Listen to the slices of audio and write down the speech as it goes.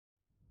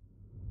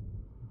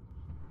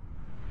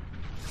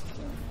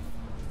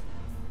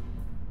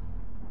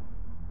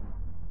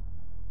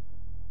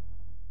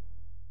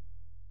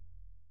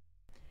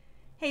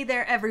Hey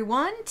there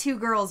everyone, Two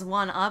Girls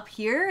One Up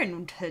here,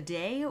 and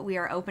today we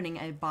are opening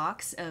a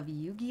box of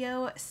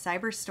Yu-Gi-Oh!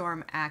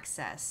 Cyberstorm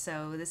Access.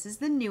 So this is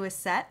the newest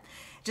set.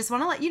 Just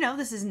want to let you know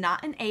this is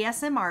not an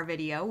ASMR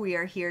video. We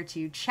are here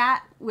to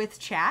chat with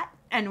chat,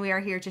 and we are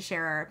here to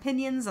share our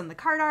opinions on the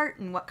card art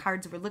and what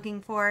cards we're looking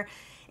for.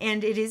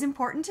 And it is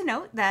important to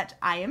note that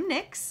I am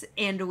Nyx,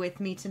 and with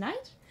me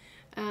tonight...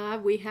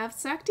 we have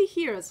Sakti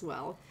here as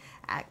well.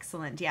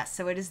 Excellent. Yes,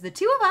 so it is the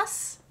two of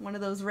us, one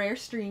of those rare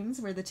streams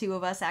where the two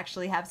of us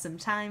actually have some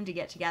time to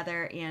get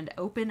together and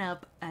open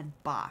up a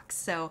box.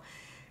 So,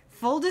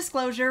 full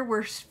disclosure,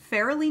 we're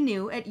fairly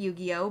new at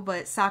Yu-Gi-Oh!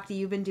 But Sakti,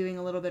 you've been doing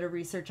a little bit of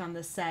research on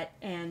this set,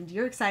 and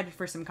you're excited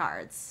for some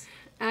cards.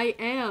 I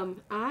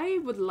am. I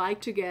would like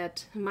to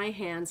get my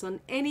hands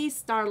on any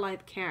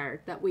Starlight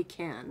card that we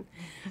can.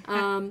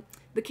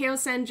 The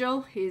Chaos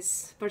Angel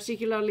is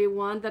particularly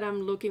one that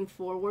I'm looking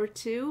forward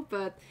to,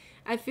 but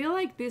I feel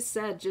like this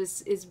set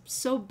just is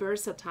so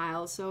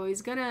versatile, so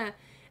it's gonna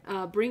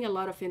bring a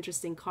lot of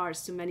interesting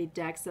cards to many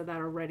decks that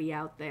are already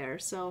out there.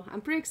 So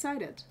I'm pretty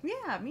excited.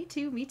 Yeah, me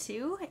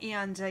too.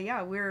 And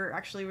yeah, we're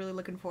actually really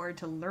looking forward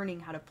to learning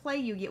how to play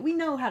Yu-Gi-Oh! We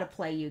know how to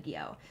play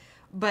Yu-Gi-Oh!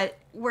 But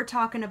we're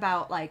talking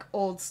about like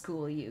old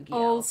school Yu-Gi-Oh!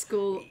 Old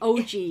school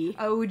OG.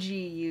 OG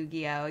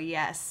Yu-Gi-Oh!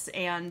 Yes.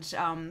 And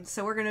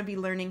so we're going to be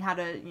learning how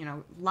to,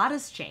 a lot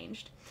has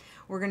changed.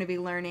 We're going to be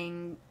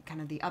learning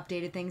kind of the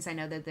updated things. I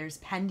know that there's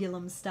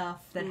pendulum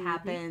stuff that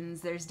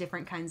happens. There's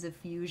different kinds of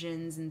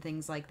fusions and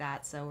things like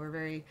that. So we're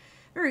very,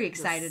 very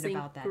excited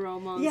about that.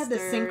 Monsters. Yeah, the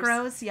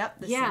synchros.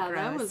 Yep, the synchros.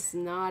 That was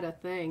not a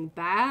thing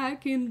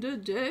back in the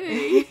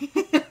day.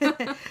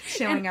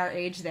 Showing our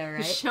age there,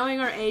 right?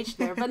 Showing our age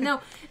there. But no,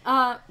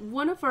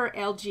 one of our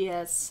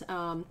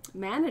LGS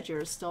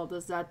managers told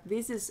us that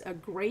this is a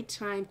great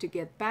time to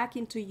get back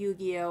into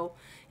Yu-Gi-Oh!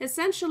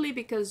 Essentially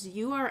because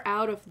you are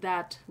out of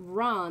that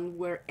run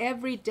where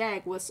every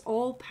deck was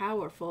all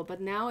powerful, but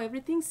now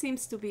everything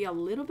seems to be a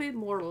little bit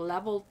more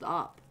leveled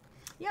up.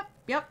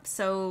 Yep.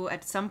 So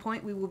at some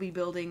point we will be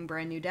building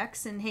brand new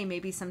decks, and hey,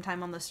 maybe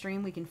sometime on the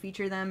stream we can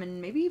feature them, and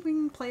maybe we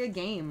can play a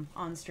game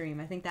on stream.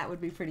 I think that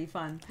would be pretty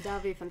fun.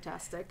 That'd be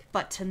fantastic.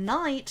 But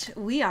tonight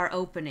we are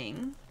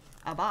opening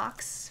a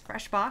box,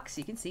 fresh box.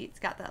 You can see it's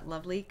got that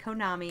lovely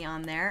Konami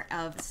on there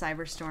of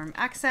Cyberstorm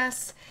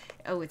Access.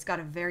 Oh, it's got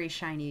a very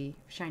shiny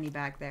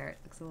bag there. It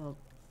looks a little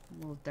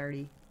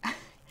dirty.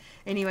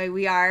 Anyway,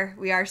 we are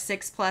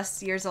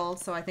 6+ years old,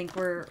 so I think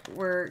we're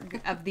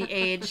of the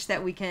age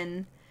that we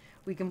can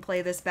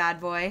play this bad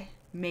boy.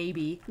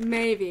 Maybe.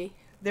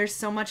 There's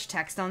so much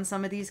text on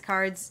some of these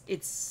cards.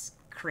 It's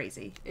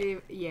crazy.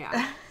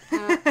 Yeah.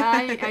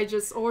 I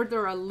just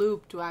order a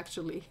loop to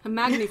actually, a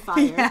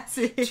magnifier,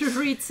 to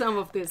read some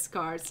of this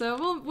card.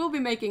 So we'll be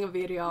making a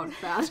video out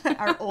of that.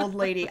 Our old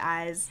lady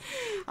eyes.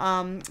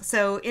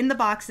 So in the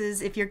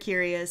boxes, if you're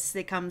curious,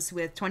 it comes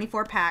with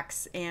 24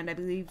 packs, and I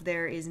believe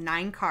there is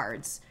 9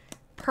 cards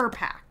per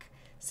pack.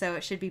 So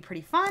it should be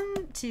pretty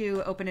fun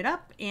to open it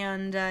up,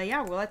 and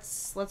yeah, well,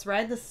 let's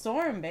ride the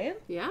storm, babe.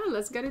 Yeah,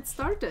 let's get it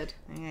started.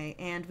 Okay,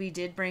 and we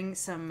did bring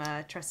some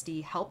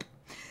trusty help.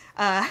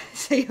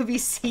 So you'll be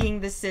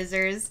seeing the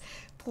scissors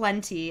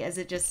plenty, as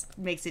it just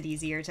makes it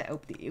easier to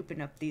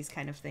open up these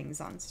kind of things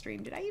on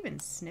stream. Did I even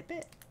snip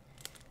it?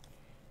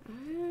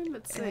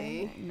 Let's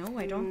see. No,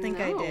 I don't think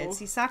I did.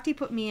 See, Sakti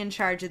put me in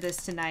charge of this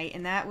tonight,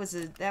 and that was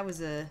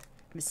a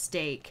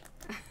mistake.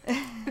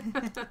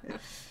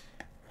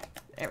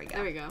 There we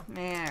go.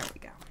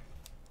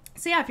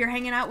 So yeah, if you're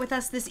hanging out with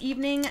us this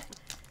evening,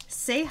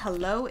 say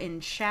hello in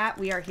chat.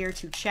 We are here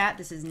to chat.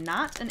 This is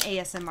not an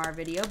ASMR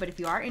video, but if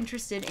you are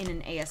interested in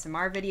an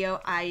ASMR video,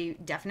 I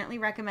definitely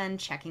recommend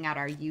checking out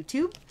our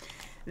YouTube.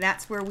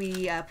 That's where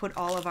we put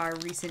all of our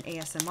recent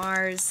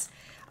ASMRs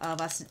of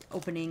us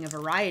opening a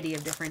variety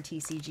of different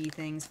TCG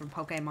things, from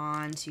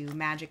Pokemon to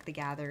Magic the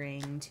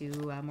Gathering to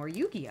more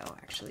Yu-Gi-Oh!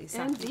 Actually.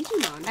 And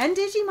Digimon. And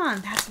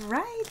Digimon.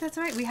 That's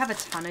right. We have a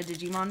ton of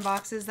Digimon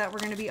boxes that we're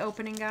going to be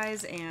opening,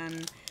 guys,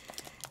 and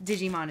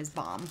Digimon is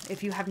bomb.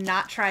 If you have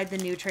not tried the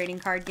new trading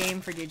card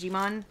game for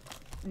Digimon,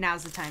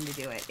 now's the time to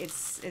do it.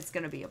 It's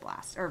going to be a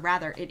blast. Or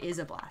rather, it is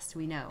a blast.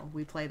 We know.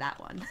 We play that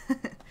one.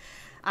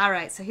 All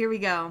right, so here we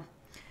go.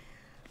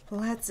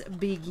 Let's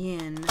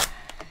begin.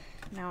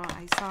 Now,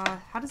 I saw...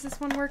 How does this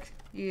one work?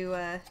 You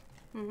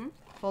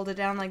fold it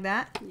down like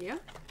that? Yeah.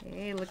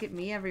 Hey, look at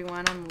me,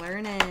 everyone. I'm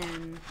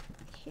learning.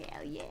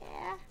 Hell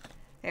yeah.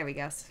 There we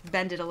go.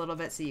 Bend it a little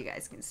bit so you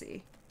guys can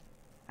see.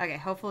 Okay,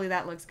 hopefully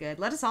that looks good.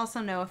 Let us also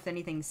know if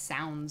anything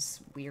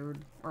sounds weird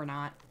or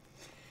not.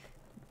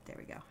 There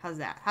we go. How's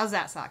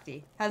that,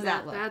 Sakti? How's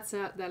that look?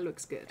 That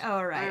looks good.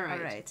 All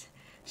right.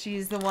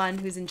 She's the one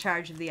who's in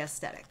charge of the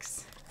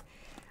aesthetics.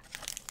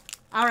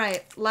 All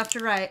right, left to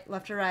right.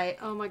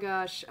 Oh my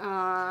gosh.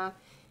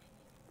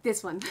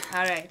 This one.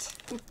 All right.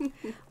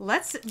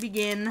 Let's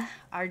begin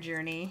our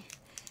journey.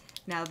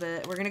 Now,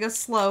 we're going to go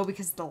slow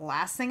because the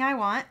last thing I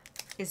want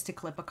is to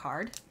clip a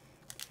card.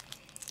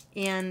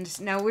 And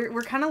now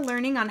we're kind of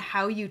learning on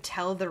how you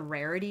tell the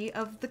rarity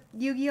of the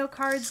Yu-Gi-Oh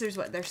cards.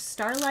 There's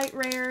Starlight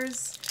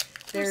rares,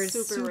 There's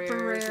super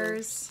rares.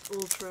 rares.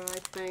 Ultra, I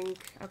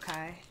think.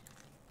 Okay.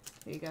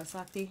 There you go,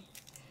 Sakti.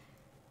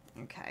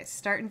 Okay,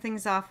 starting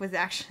things off with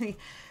actually...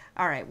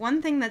 Alright,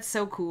 one thing that's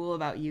so cool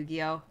about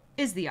Yu-Gi-Oh!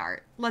 Is the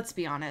art. Let's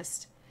be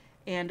honest.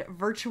 And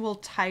Virtual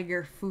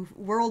Tiger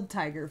World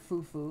Tiger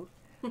Fufu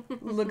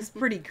looks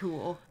pretty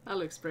cool. That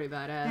looks pretty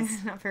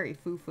badass. Not very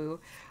foo-foo.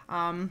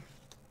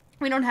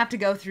 We don't have to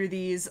go through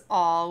these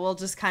all. We'll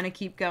just kind of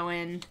keep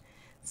going,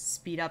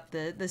 speed up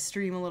the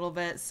stream a little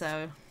bit.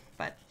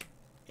 But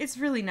it's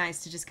really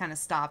nice to just kind of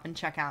stop and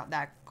check out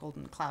that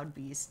Golden Cloud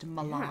Beast,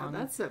 Malong. Yeah,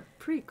 that's a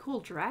pretty cool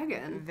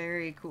dragon.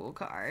 Very cool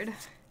card.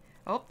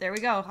 Oh, there we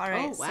go. All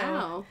right. Oh, wow.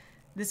 So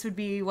this would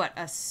be, what,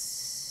 a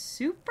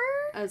super?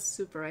 A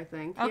super, I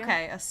think.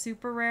 Okay, a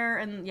super rare.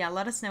 And yeah,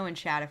 let us know in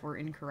chat if we're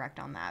incorrect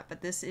on that.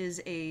 But this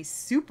is a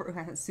super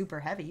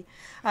heavy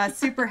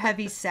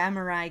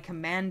samurai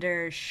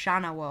commander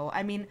Shanawo.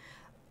 I mean,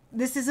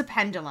 this is a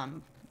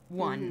pendulum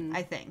one,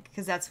 I think,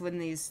 because that's when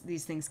these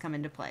things come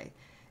into play.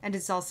 And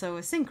it's also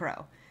a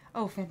synchro.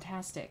 Oh,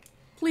 fantastic.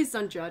 Please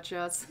don't judge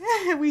us.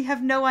 We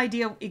have no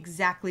idea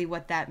exactly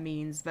what that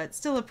means, but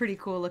still a pretty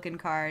cool looking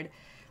card.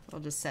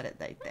 We'll just set it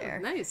right there.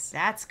 Oh, nice.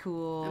 That's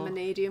cool. A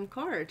Vanadium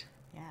card.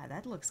 Yeah,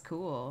 that looks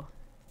cool.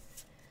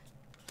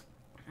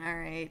 All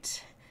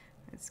right.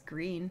 It's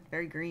green.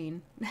 Very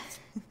green.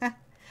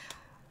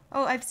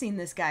 Oh, I've seen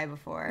this guy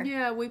before.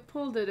 Yeah, we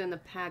pulled it in a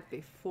pack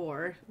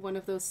before. One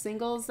of those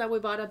singles that we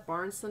bought at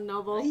Barnes &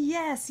 Noble.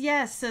 Yes.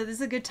 So this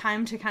is a good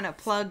time to kind of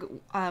plug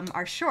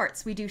our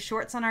shorts. We do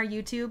shorts on our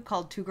YouTube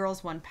called Two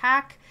Girls, One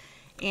Pack.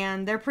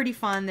 And they're pretty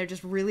fun. They're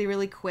just really,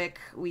 really quick.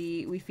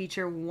 We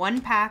feature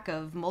one pack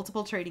of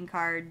multiple trading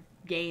card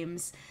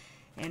games.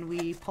 And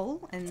we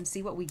pull and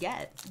see what we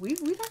get.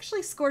 We've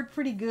actually scored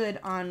pretty good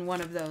on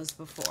one of those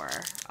before.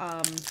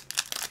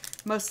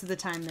 Most of the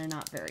time they're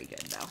not very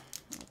good, though.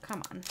 Oh,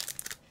 come on.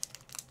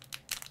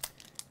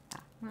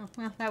 Well,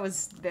 that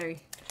was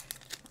very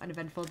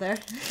uneventful there.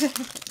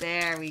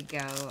 There we go.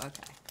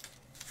 Okay.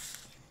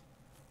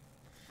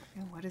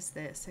 And what is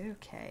this?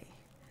 Okay.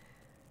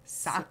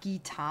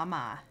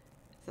 Sakitama.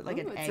 Is it like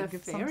an egg?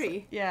 It's a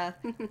fairy. Yeah.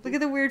 Look at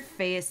the weird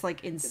face,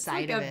 like,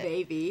 inside it's like of it. a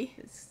baby.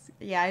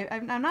 Yeah,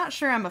 I'm not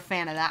sure I'm a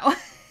fan of that one.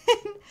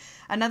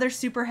 Another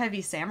super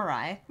heavy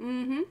samurai.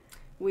 Mm-hmm.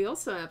 We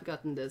also have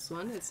gotten this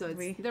one. So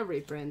it's the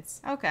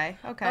reprints. Okay.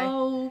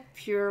 Oh,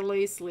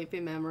 purely Sleepy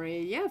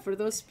Memory. Yeah, for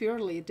those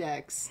purely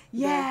decks.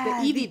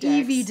 Yeah, the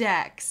EV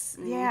decks.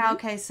 Yeah,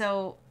 okay,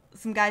 so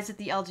some guys at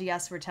the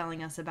LGS were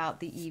telling us about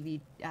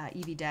the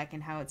EV deck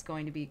and how it's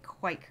going to be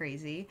quite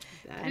crazy.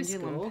 That is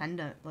cool.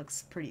 Pendant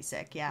looks pretty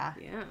sick, yeah.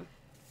 Yeah.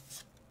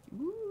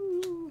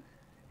 Ooh.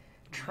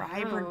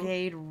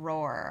 Tri-Brigade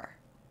Roar.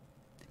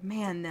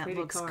 Man, that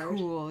looks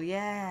cool.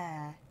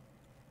 Yeah.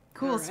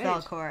 Cool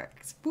spell card.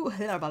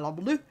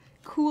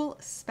 Cool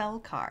spell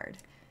card.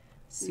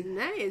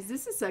 Nice.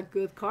 This is a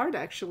good card,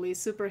 actually.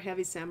 Super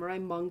Heavy Samurai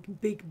Monk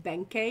Big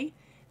Benkei.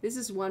 This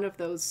is one of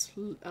those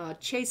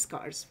chase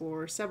cards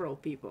for several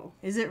people.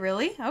 Is it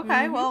really?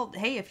 Okay. Well,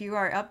 hey, if you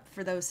are up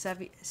for those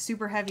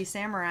super heavy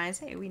samurais,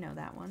 hey, we know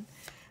that one.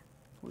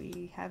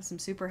 We have some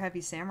super heavy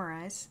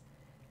samurais.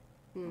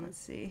 Let's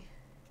see.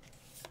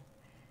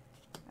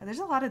 There's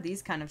a lot of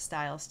these kind of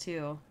styles,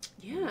 too.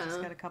 Yeah. We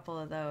just got a couple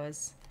of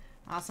those.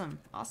 Awesome.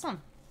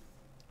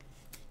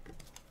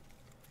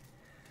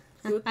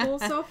 Good pull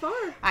so far.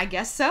 I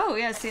guess so.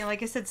 Yeah, see,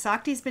 like I said,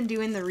 Sakti's been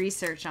doing the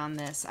research on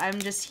this. I'm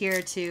just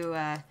here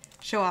to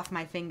show off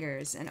my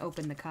fingers and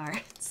open the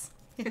cards.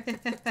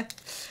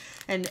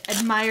 And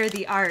admire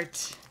the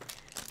art.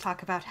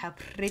 Talk about how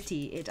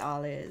pretty it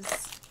all is.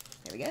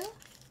 There we go.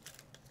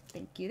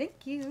 Thank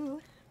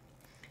you.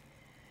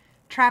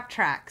 Trap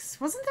tracks.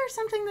 Wasn't there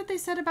something that they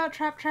said about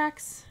trap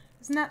tracks?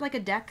 Isn't that like a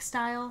deck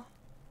style?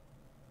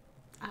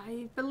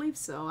 I believe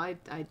so. I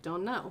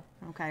don't know.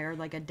 Okay, or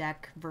like a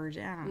deck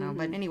version. I don't know.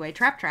 But anyway,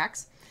 trap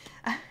tracks.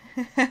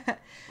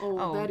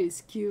 Oh, that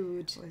is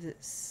cute. Was it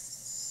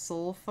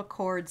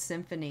Sulfachord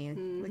Symphony?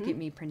 Look at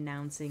me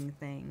pronouncing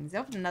things.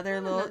 Oh,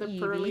 another little Eevee.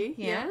 Pearly.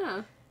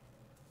 Yeah.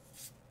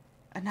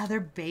 Another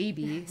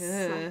baby.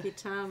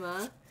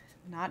 Sakitama.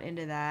 Not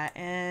into that.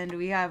 And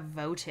we have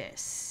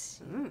Votus.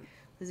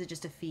 Is it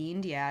just a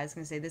fiend? Yeah, I was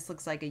going to say, this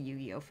looks like a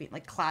Yu-Gi-Oh! Fiend,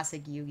 like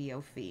classic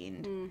Yu-Gi-Oh!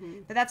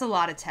 Fiend. But that's a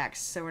lot of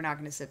text, so we're not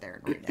going to sit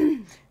there and read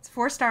it. It's a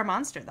 4-star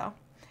monster, though.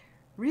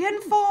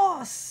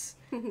 Reinforce!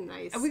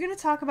 Nice. Are we going to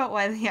talk about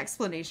why the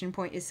explanation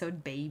point is so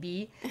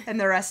baby, and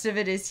the rest of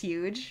it is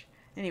huge?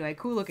 Anyway,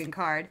 cool-looking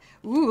card.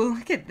 Ooh,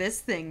 look at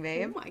this thing,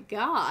 babe. Oh my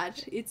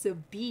god, it's a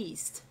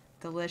beast.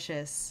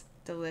 Delicious.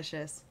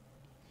 A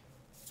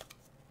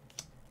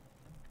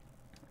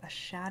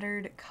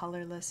shattered,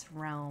 colorless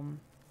realm.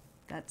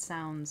 That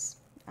sounds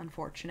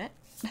unfortunate.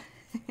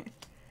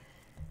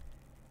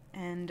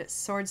 And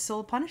Sword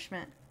Soul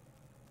Punishment.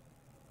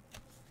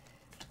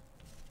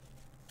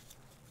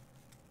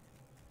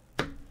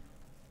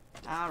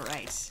 All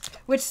right.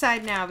 Which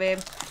side now, babe?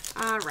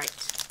 All right.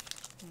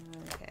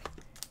 Okay.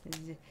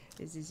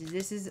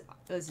 This is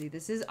let's see.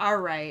 This is all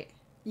right.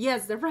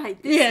 Yes, the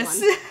right.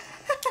 This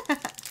one.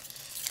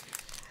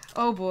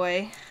 Oh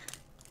boy.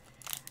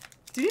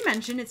 Did we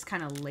mention it's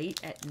kind of late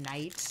at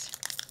night?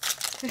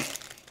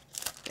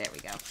 There we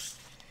go.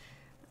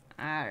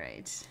 All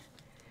right.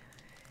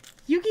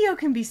 Yu-Gi-Oh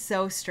can be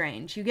so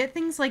strange. You get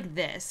things like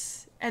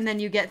this, and then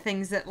you get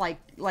things that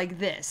like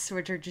this,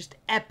 which are just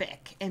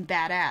epic and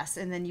badass,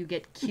 and then you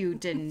get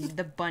cute and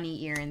the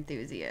bunny ear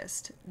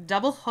enthusiast.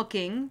 Double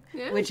hooking,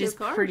 which is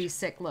pretty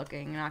sick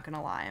looking, not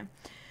gonna lie.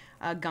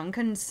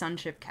 Gunkan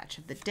Sunship Catch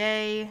of the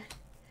Day.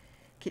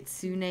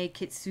 Kitsune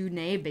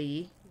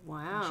Kitsunebe.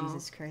 Wow.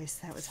 Jesus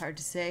Christ, that was hard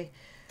to say.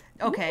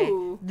 Okay,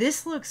 Ooh.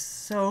 this looks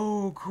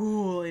so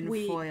cool in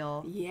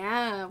foil.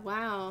 Yeah,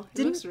 wow.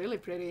 It looks really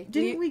pretty.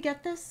 Didn't we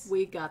get this?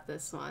 We got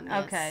this one,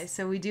 yes. Okay,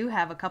 so we do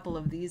have a couple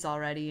of these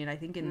already, and I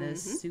think in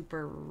this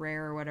super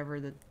rare or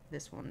whatever,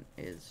 this one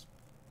is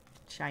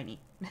shiny.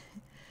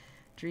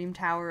 Dream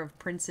Tower of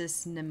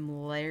Princess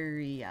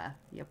Nimlaria.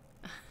 Yep.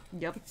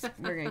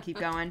 We're going to keep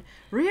going.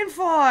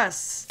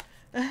 Reinforce!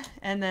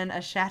 And then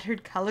a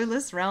Shattered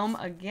Colorless Realm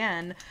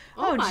again.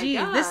 Oh, gee,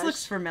 this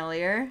looks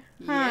familiar.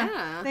 Huh.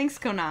 Yeah. Thanks,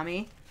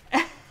 Konami.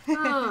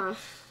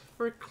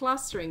 For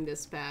clustering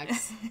this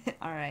packs.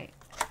 All right.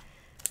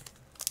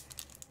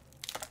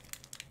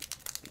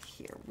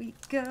 Here we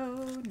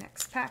go.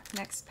 Next pack.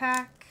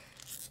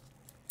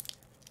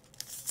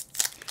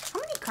 How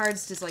many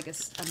cards does like a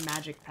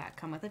magic pack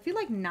come with? I feel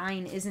like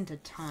 9 isn't a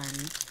ton.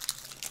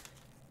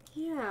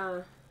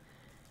 Yeah.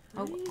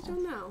 I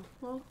don't know.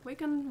 Well, we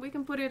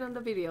can put it on the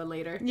video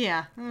later.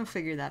 Yeah, we'll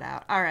figure that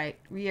out. All right,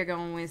 we are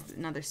going with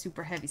another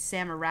super heavy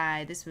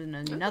samurai. This was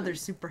another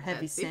super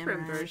heavy samurai.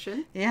 Different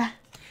version. Yeah.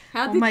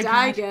 How did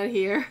I get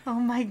here? Oh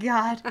my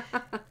god.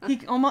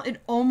 It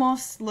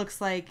almost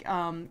looks like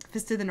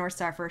Fist of the North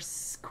Star. For a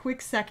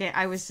quick second,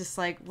 I was just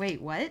like,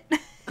 wait, what?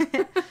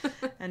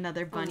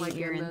 Another bunny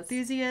ear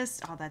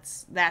enthusiast. Oh,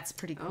 that's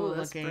pretty cool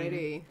looking.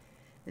 Pretty.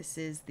 This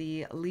is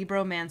the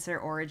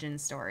Libromancer origin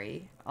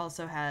story.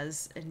 Also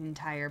has an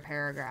entire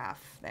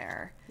paragraph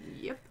there.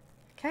 Yep.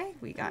 Okay,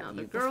 we got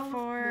Another you girl.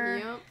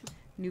 before. Yep.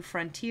 New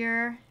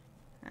Frontier.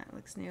 That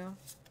looks new.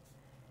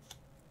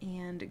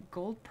 And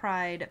Gold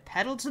Pride,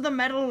 Pedal to the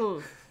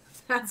Metal.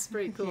 That's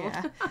pretty cool.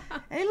 Yeah.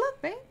 Hey,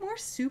 look, babe, more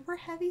super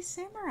heavy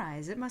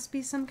samurais. It must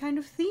be some kind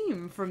of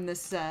theme from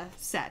this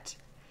set.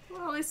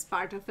 Well, it's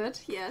part of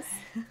it, yes.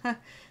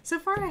 So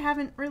far, I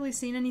haven't really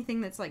seen anything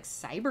that's like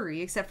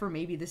cybery, except for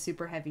maybe the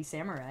super heavy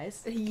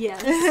samurais.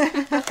 Yes.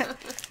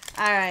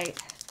 All right.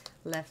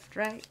 Left,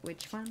 right.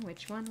 Which one?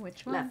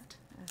 Left. Left.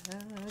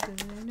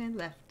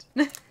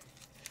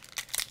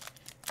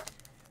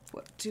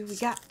 What do we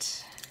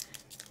got?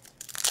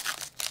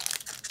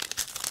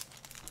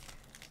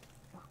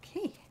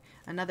 Okay.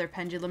 Another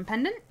pendulum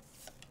pendant.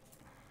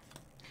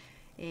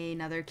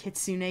 Another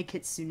Kitsune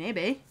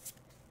Kitsunebe.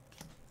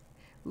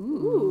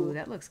 Ooh,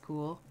 that looks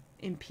cool.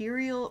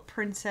 Imperial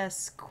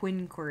Princess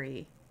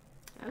Quinquery.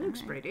 That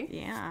looks pretty.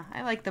 Yeah,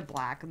 I like the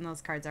black, and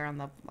those cards are on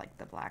the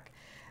black.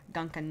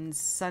 Gunkan's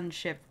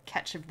Sunship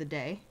Catch of the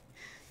Day.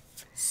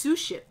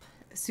 Suship.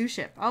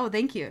 Oh,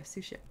 thank you.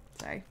 Suship.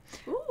 Sorry.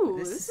 Ooh,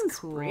 this is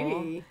cool.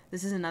 pretty.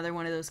 This is another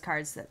one of those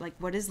cards that, like,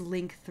 what does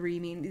Link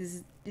 3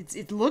 mean?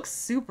 It looks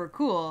super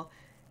cool,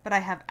 but I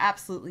have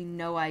absolutely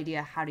no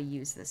idea how to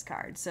use this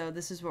card. So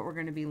this is what we're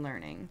going to be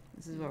learning.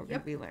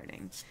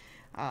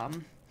 All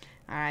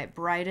right,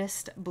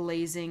 Brightest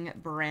Blazing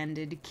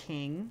Branded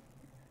King.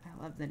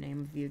 I love the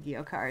name of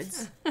Yu-Gi-Oh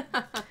cards.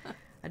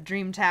 A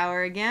Dream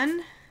Tower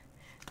again.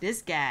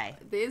 This guy.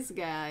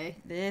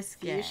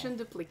 Fusion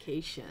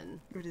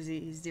Duplication. What is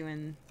he? He's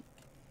doing...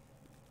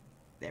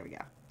 There we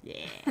go.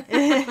 Yeah.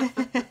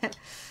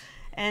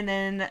 And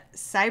then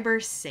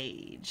Cyber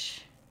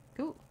Sage.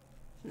 Cool.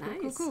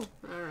 Nice. Cool.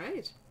 All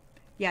right.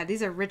 Yeah,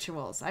 these are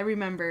rituals. I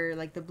remember,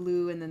 like, the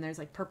blue, and then there's,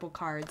 like, purple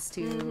cards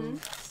to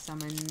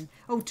summon...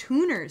 Oh,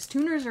 tuners.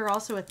 Tuners are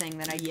also a thing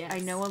that I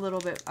know a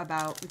little bit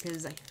about,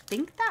 because I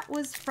think that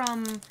was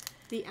from...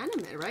 The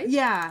anime, right?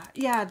 Yeah,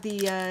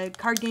 the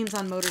card games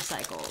on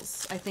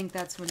motorcycles. I think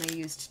that's when they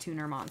used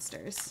tuner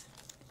monsters.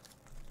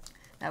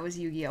 That was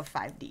Yu-Gi-Oh!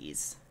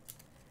 5Ds.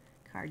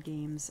 Card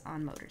games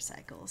on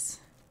motorcycles.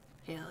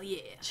 Hell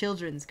yeah.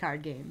 Children's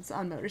card games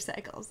on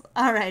motorcycles.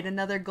 All right,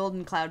 another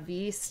Golden Cloud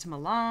Beast,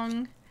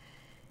 Malong.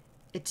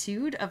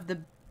 Etude of the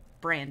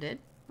Branded.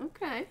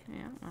 Okay.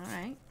 Yeah, all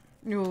right.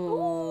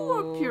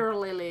 Ooh, Pure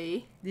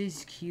Lily. This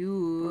is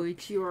cute.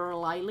 Pure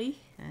Lily.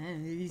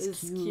 This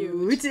is It's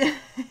cute.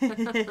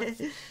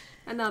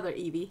 Another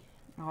Eevee.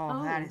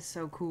 Oh, that is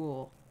so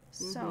cool.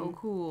 So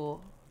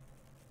cool.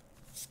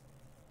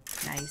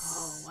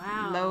 Nice. Oh,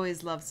 wow.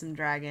 Lois loves some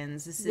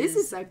dragons. This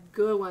is a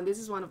good one. This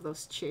is one of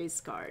those chase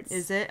cards.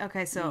 Is it?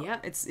 Okay, so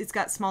Yep. it's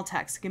got small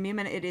text. Give me a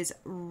minute. It is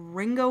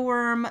Ringo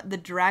Worm, the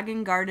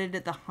dragon guarded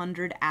the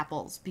 100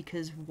 apples.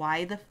 Because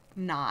why the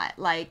not?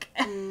 Like...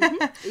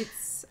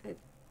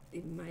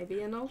 It might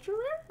be an ultra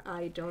rare?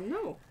 I don't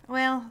know.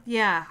 Well,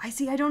 yeah.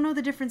 I don't know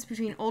the difference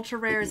between ultra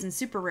rares and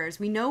super rares.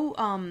 We know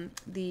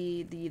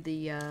the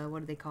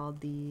what are they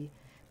called? The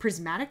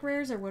prismatic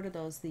rares, or what are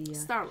those? The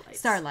Starlights.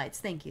 Starlights.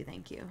 Thank you.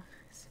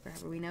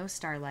 We know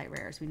starlight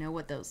rares. We know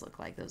what those look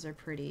like. Those are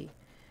pretty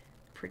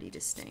pretty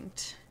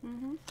distinct.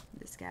 Mm-hmm.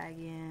 This guy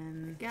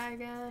again. Guy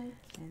again.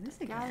 And this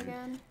Guy again.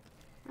 again.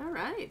 All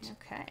right.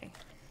 Okay.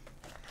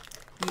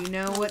 You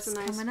know That what's was a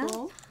nice coming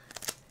pull. up?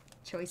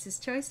 Choices,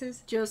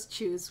 choices. Just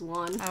choose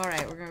one. All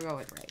right, we're gonna go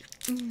with right.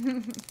 There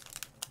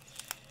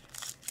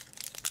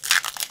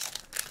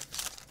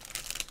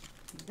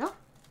you go.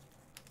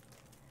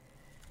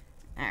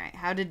 All right,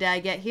 how did Dad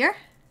get here?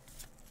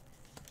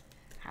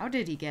 How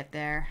did he get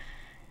there?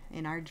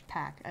 In our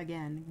pack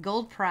again,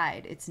 Gold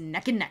Pride. It's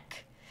neck and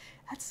neck.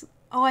 That's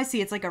oh, I see.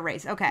 It's like a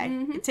race. Okay,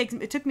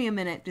 it took me a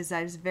minute because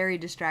I was very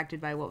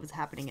distracted by what was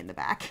happening in the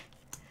back.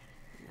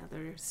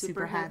 Another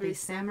Super heavy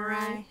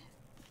samurai.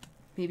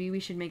 Maybe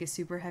we should make a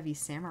super heavy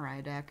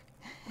samurai deck.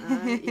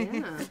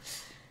 Yeah.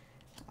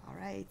 All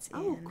right.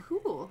 Oh, and-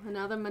 cool.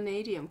 Another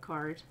Manadium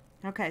card.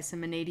 Okay, so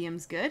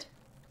Manadium's good.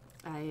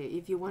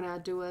 If you want to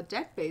do a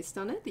deck based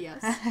on it,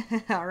 yes.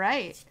 All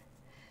right.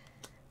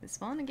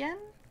 This one again.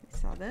 We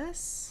saw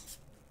this.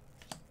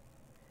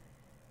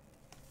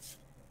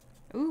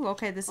 Ooh,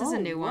 okay, this is a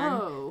new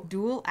whoa. one.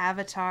 Dual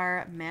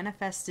Avatar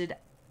Manifested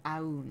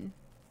Aun.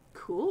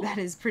 Cool. That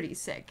is pretty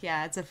sick.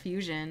 Yeah, it's a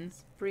fusion.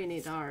 Pretty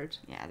neat art.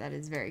 Yeah, that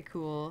is very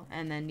cool.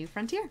 And then New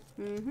Frontier.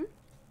 Mm-hmm.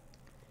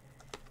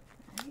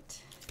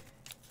 Right.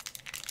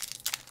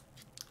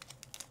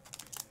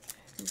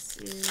 This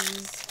is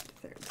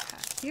the third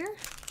pack here.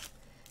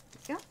 There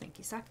we go. Thank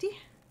you, Sakti.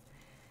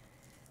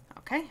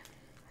 Okay.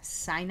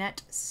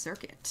 Cynet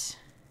Circuit.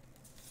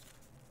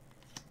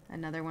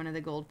 Another one of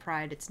the Gold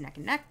Pride. It's neck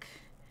and neck.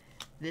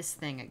 This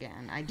thing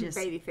again. I just...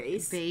 Baby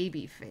face.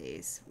 Baby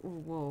face.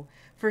 Whoa.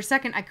 For a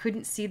second, I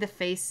couldn't see the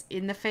face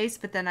in the face,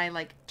 but then I,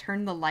 like,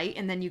 turned the light,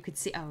 and then you could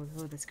see... Oh,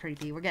 that's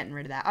creepy. We're getting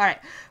rid of that. All right.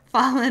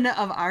 Fallen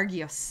of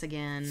Argyos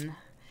again.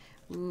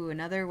 Ooh,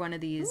 another one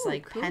of these, Ooh,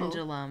 like, cool.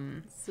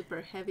 pendulum.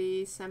 Super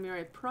heavy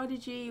samurai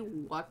prodigy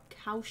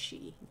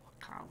Wakaushi.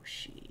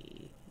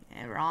 Wakaushi.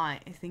 Yeah, right.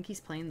 I think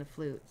he's playing the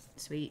flute.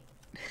 Sweet.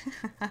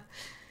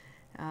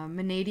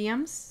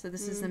 Manadiums. So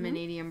this is the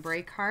Manadium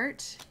Break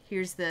Heart.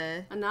 Here's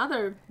the...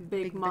 Another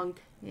big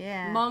monk.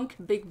 Yeah. Monk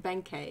Big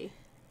Benkei.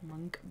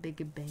 Monk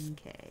Big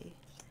Benkei.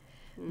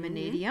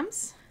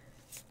 Manadiums.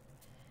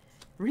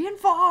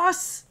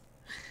 Reinforce!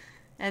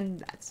 And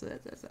that's the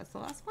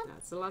last one.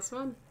 That's the last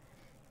one.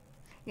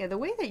 Yeah, the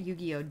way that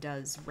Yu-Gi-Oh!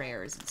 Does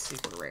rares and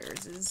super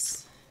rares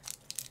is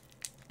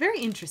very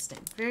interesting.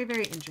 Very,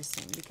 very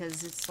interesting.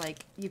 Because it's like,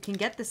 you can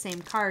get the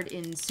same card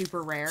in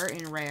super rare,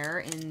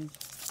 in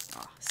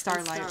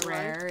Starlight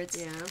rare.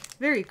 It's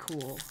very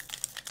cool.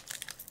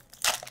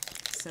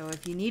 So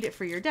if you need it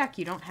for your deck,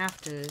 you don't have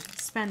to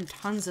spend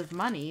tons of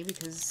money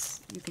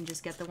because you can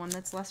just get the one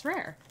that's less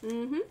rare.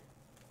 Mm-hmm.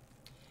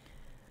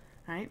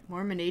 All right,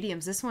 more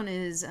Manadiums. This one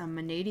is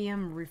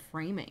Manadium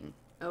Reframing.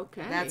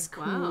 Okay. That's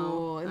cool.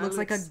 Wow. It That looks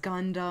like a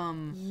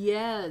Gundam.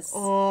 Yes.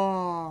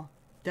 Oh,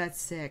 that's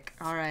sick.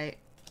 All right.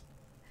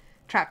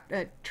 Trap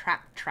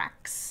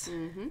tracks.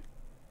 Mm-hmm.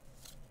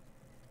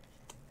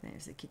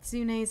 There's the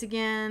Kitsunes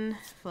again,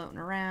 floating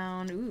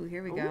around. Ooh,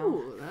 here we go.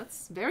 Ooh,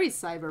 that's very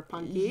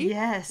cyberpunky.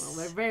 Yes. Well,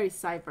 they're very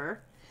cyber.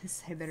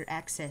 Cyber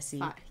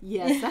accessy.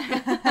 Yes.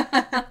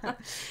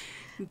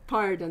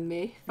 Pardon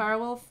me.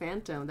 Farewell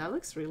Phantom. That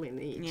looks really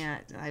neat. Yeah,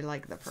 I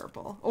like the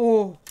purple.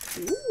 Oh.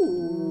 Ooh.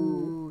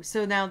 Ooh.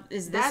 So now,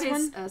 is this That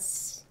one?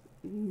 is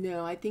a...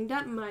 No, I think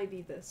that might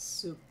be the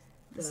soup.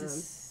 This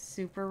is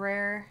super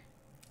rare.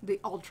 The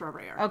ultra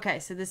rare. Okay,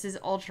 so this is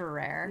ultra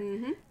rare.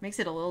 Mm-hmm. Makes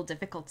it a little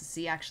difficult to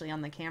see actually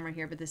on the camera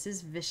here, but this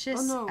is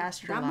Vicious Oh no,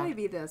 Astrolog. that might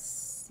be the...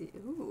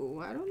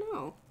 Ooh, I don't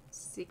know.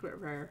 Secret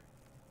rare.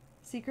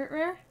 Secret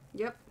rare?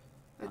 Yep.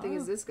 I think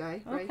it's this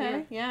guy right Okay,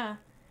 here. yeah.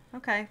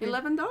 Okay.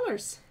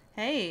 $11.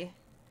 Hey,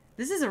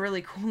 this is a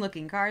really cool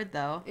looking card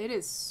though. It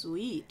is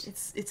sweet.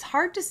 It's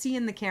hard to see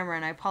in the camera,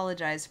 and I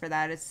apologize for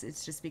that.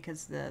 It's just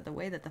because the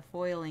way that the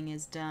foiling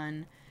is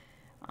done.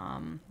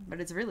 But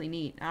it's really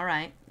neat. All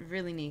right,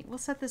 really neat. We'll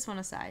set this one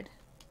aside.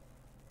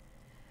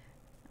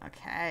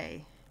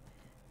 Okay,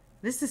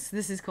 this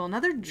is cool.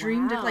 Another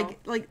dream, Wow.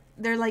 like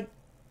they're like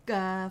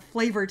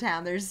Flavor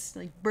Town. There's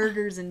like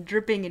burgers and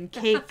dripping and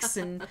cakes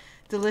and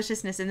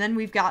deliciousness, and then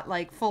we've got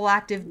like full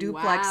active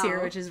duplex here,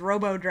 Wow. which is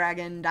Robo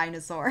Dragon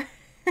Dinosaur.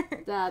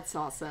 That's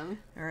awesome.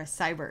 Or a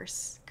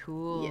Cybers.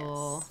 Cool.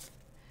 Yes.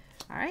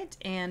 All right,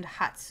 and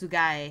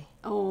Hatsugai.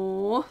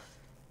 Oh.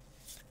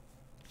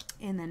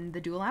 And then the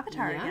dual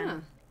avatar Yeah.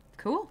 again.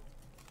 Cool.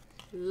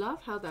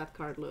 Love how that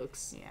card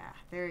looks. Yeah,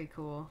 very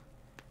cool.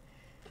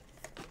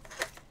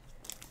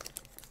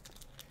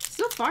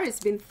 So far, it's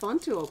been fun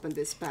to open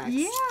this pack.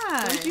 Yeah.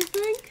 Don't you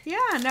think?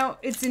 Yeah, no,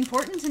 it's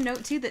important to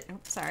note too that,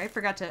 sorry, I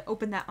forgot to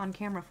open that on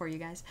camera for you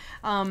guys.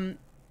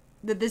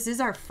 That this is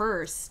our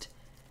first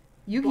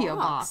Yu-Gi-Oh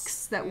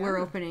box that we're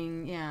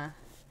opening, yeah.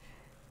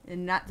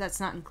 And that's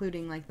not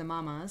including like the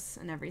mamas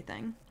and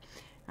everything.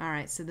 All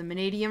right, so the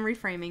Manadium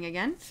Reframing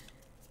again.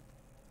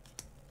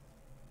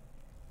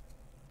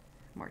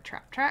 More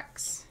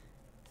tracks.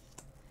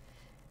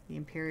 The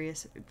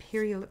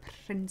Imperial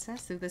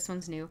Princess. So this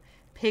one's new.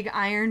 Pig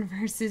Iron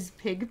versus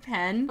Pig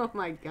Pen. Oh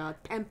my god,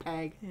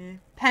 Pempeg.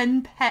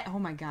 Pen Pet. Oh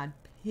my god.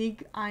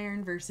 Pig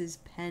iron versus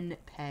pen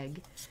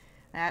peg.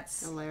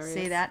 That's Hilarious.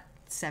 Say that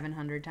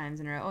 700 times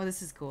in a row. Oh,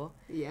 this is cool.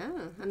 Yeah,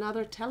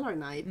 another Teller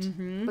Knight.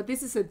 But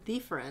this is a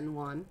different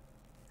one.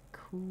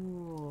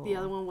 Cool. The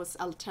other one was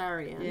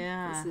Altarian.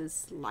 Yeah. This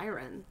is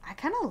Lyran. I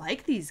kind of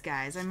like these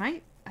guys. I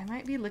might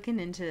be looking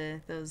into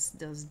those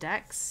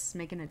decks,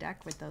 making a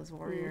deck with those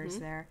warriors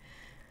there.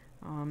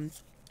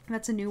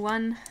 That's a new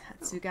one.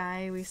 That's the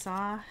guy we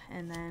saw,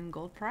 and then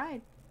Gold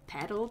Pride.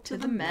 Pedal to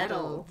the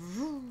metal.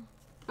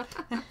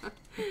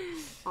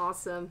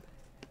 Awesome.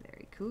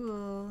 Very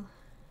cool.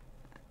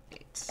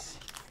 Right.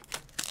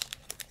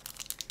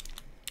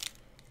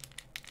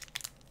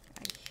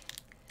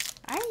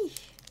 Aye.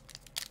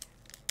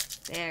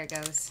 There it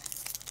goes.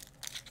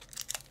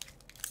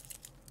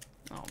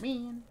 Oh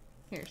man.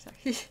 Here,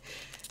 sorry.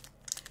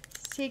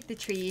 Take the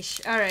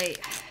treesh. Alright.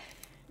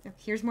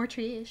 Here's more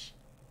treesh.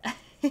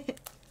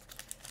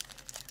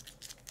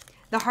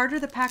 The harder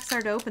the packs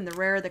are to open, the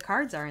rarer the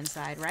cards are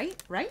inside,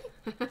 right? Right?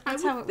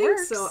 That's how it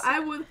works. So. I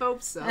would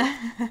hope so.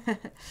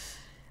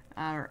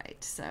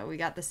 Alright, so we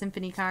got the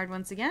Symphony card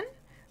once again.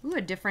 Ooh,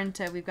 a different,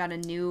 we've got a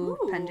new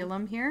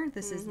pendulum here.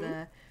 This is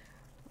the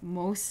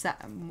Moisa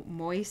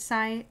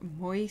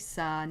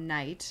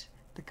Knight,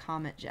 the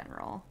Comet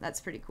General. That's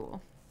pretty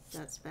cool.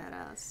 That's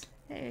badass.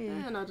 Hey.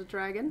 Another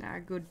dragon. Our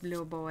good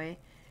blue boy.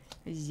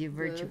 This is your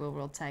virtual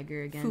world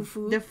tiger again.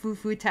 Fufu. The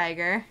Fufu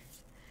tiger.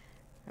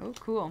 Oh,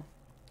 cool.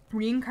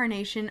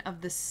 Reincarnation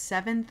of the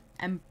seventh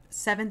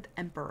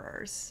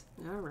emperors.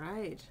 All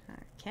right.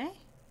 Okay.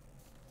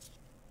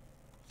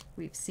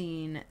 We've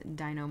seen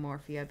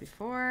Dinomorphia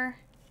before.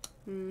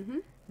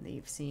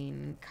 We've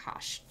seen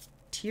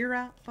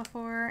Kashtira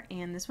before,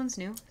 and this one's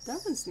new.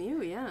 That one's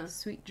new, yeah.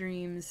 Sweet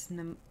Dreams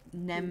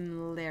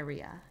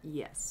Nemleria.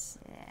 Yes.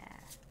 Yeah.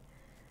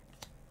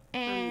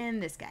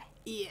 And this guy.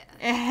 Yeah.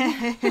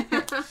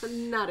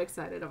 Not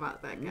excited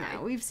about that guy.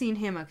 No, we've seen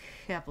him a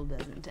couple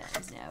dozen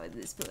times now at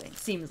this point.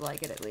 Seems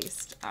like it, at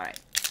least. All right,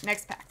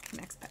 next pack.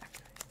 Next pack.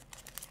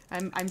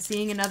 I'm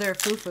seeing another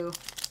Fufu.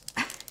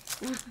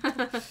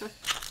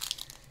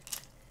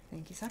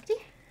 Thank you, Sakti.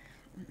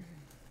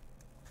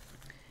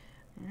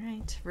 All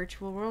right,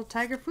 Virtual World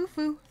Tiger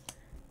Fufu.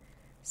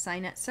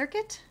 Signet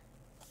Circuit.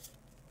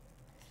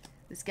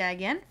 This guy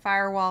again,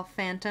 Firewall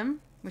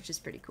Phantom, which is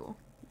pretty cool.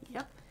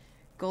 Yep.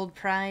 Gold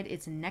Pride,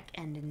 it's neck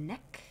and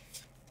neck.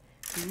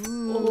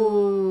 Ooh.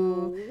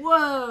 Oh,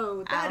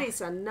 whoa. That is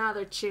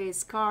another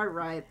chase card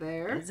right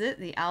there. Is it?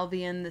 The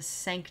Albion, the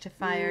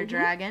Sanctifier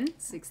Dragon.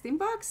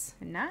 $16.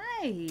 Nice.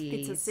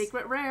 It's a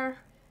secret rare.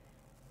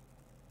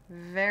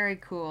 Very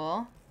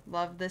cool.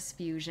 Love this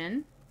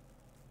fusion.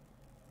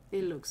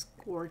 It looks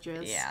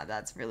gorgeous. Yeah,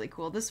 that's really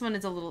cool. This one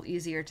is a little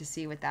easier to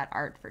see with that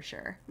art for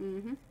sure.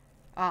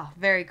 Oh,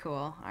 very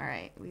cool. All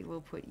right, we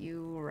will put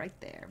you right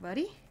there,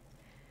 buddy.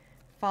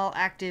 Full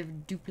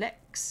active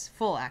duplex.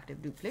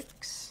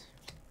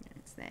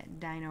 It's that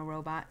Dino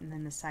Robot, and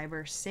then the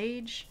Cyber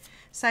Sage.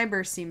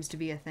 Cyber seems to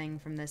be a thing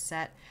from this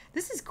set.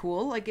 This is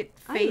cool. Like it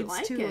fades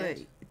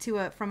to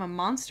a from a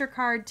monster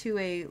card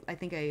to I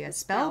think a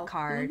spell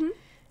card.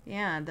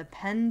 Yeah, the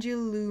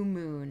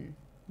Pendulumoon.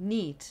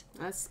 Neat.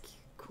 That's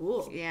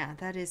cool. Yeah,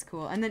 that is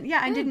cool. And then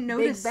I didn't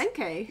notice. Big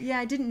Benkei. Yeah,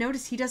 I didn't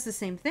notice he does the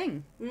same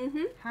thing.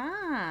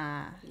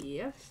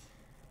 Yes.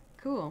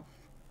 Cool.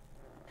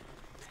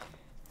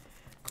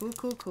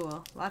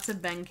 Cool. Lots of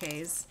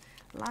Benkeis.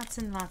 Lots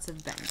and lots of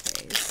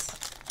Benkeis.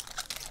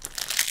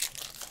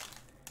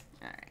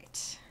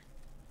 Alright.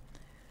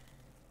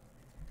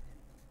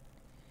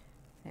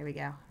 There we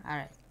go.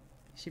 Alright.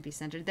 Should be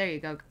centered. There you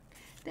go.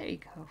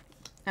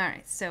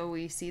 Alright, so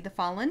we see the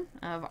Fallen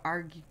of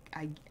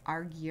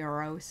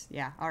Argyros.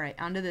 Yeah, alright.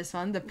 Onto this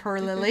one. The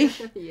Perlily.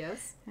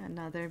 Yes.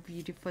 Another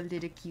beautiful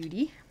little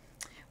cutie.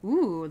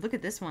 Ooh, look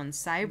at this one.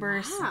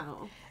 Cyber...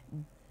 Wow.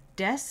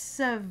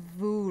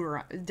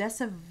 Deciverum.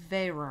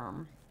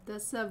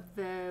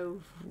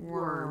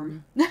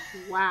 Worm.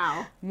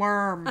 Wow.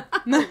 Worm.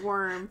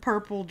 Worm.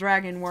 Purple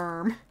dragon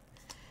worm.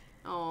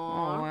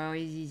 Aww. Oh,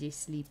 he's a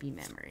sleepy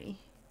memory.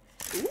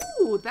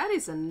 Ooh, that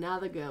is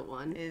another good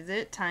one. Is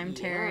it?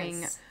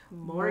 Time-tearing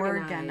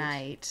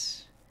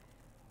Morganite.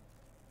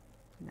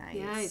 Nice.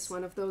 Yeah, it's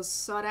one of those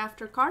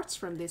sought-after cards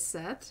from this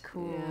set.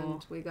 Cool.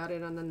 And we got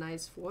it on the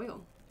nice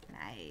foil.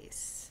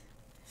 Nice.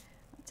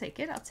 I'll take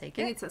it.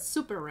 And it's a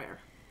super rare.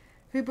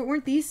 Wait, but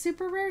weren't these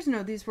super rares?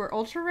 No, these were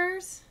ultra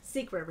rares?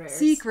 Secret rares.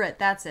 Secret,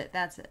 that's it.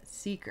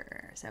 Secret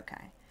rares,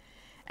 okay.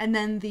 And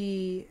then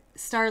the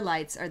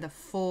Starlights are the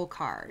full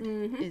card,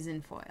 is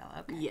in foil,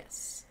 okay.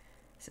 Yes.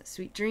 So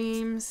Sweet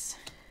Dreams,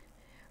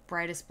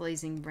 Brightest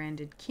Blazing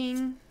Branded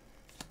King,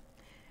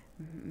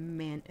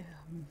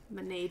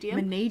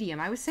 Manadium.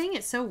 I was saying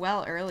it so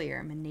well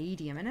earlier.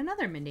 Manadium, and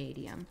another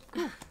Manadium.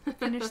 Cool.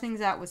 Finish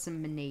things out with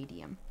some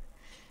Manadium.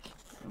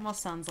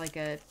 Almost sounds like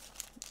a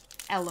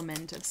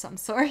element of some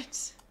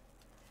sort.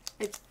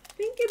 I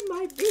think it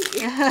might be.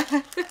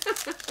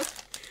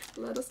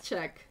 Let us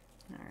check.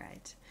 All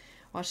right.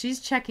 While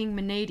she's checking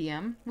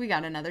Manadium, we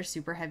got another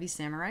Super Heavy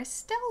Samurai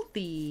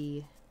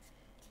Stealthy.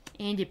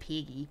 And a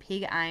Piggy.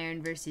 Pig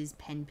Iron versus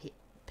Pen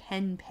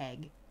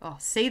Peg. Oh,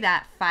 say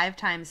that 5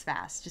 times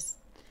fast. Just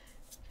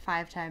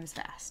 5 times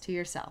fast to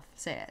yourself.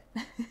 Say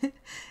it.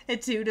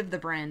 Etude of the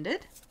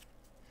Branded.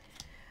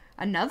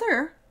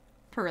 Another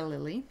Pearl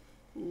Lily.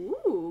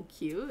 Ooh,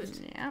 cute.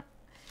 Yeah.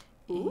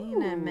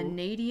 Ooh. And a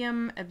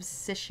Vanadium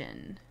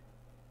Obsession.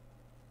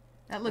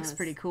 That looks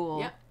pretty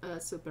cool. Yeah,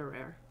 super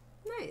rare.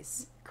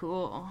 Nice.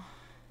 Cool.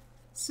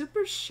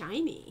 Super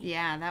shiny.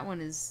 Yeah, that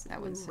one's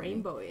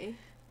rainbowy.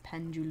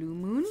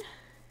 Pendulumun.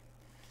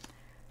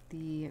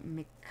 The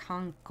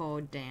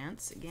Mikanko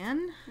Dance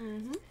again.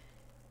 Mm-hmm.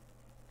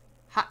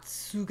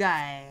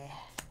 Hatsugai.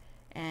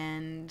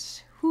 And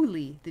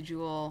Huli, the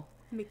jewel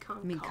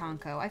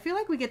Mikanko. I feel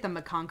like we get the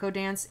Mikanko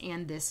Dance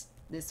and this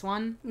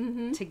one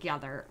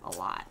together a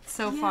lot.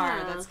 So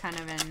far, that's kind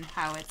of been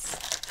how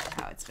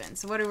it's been.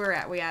 So what are we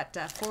at? We at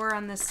 4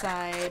 on this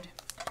side.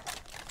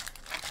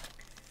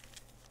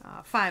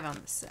 5 on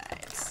this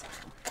side. So.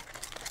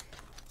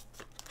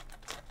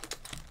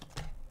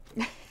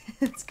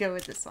 Let's go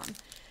with this one.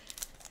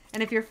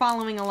 And if you're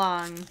following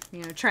along,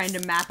 trying to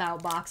map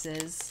out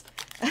boxes,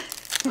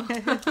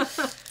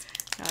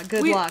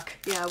 good luck.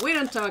 Yeah, we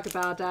don't talk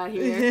about that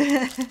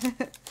here.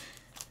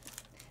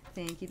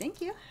 Thank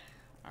you.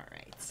 All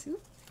right.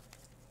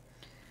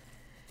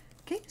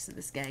 Okay, so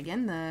this guy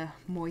again, the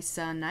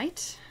Moisa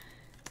Knight.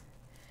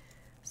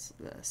 So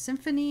the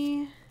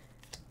Symphony,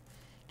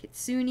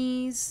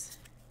 Kitsune's,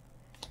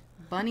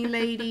 Bunny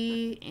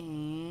Lady,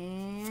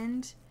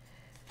 and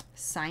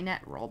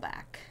Cynet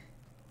Rollback.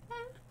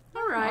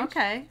 All right.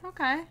 Okay.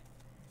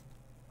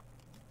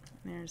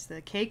 There's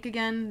the cake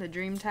again, the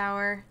Dream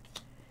Tower,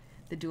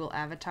 the dual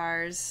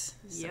avatars.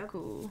 So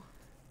cool.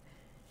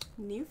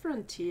 New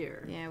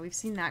Frontier. Yeah, we've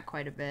seen that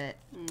quite a bit.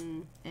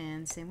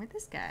 And same with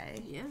this guy.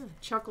 Yeah,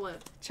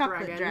 Chocolate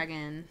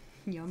Dragon.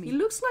 Yummy. He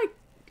looks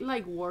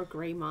like War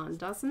Greymon,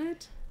 doesn't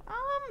it?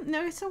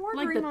 No, it's a War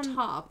like Greymon. The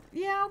top.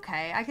 Yeah,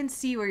 okay. I can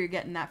see where you're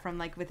getting that from,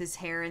 like with his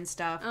hair and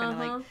stuff.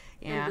 Kind of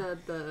And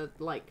the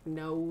like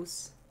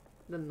nose,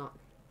 the not.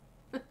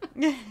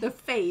 The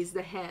face,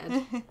 the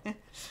head.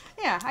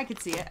 Yeah, I could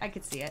see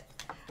it.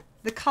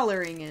 The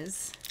coloring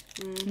is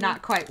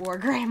not quite War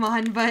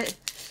Greymon, but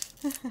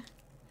there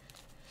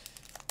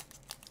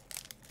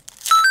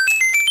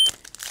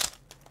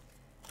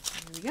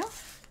we go.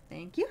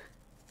 Thank you.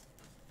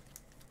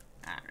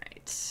 All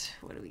right,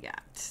 what do we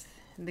got?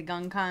 The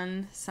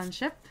Gunkan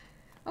Sunship.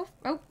 Oh,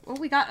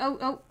 we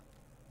got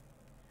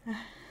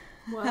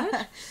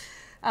What?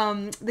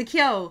 The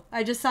Kyo,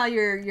 I just saw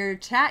your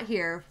chat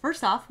here.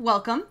 First off,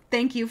 welcome.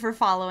 Thank you for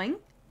following.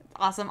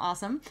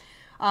 Awesome.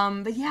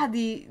 But yeah,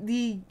 the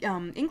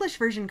English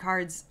version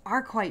cards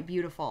are quite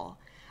beautiful.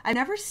 I've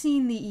never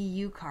seen the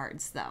EU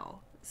cards though,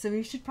 so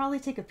we should probably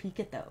take a peek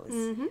at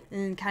those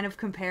and kind of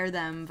compare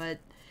them. But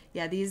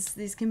yeah,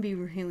 these can be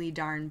really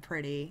darn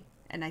pretty,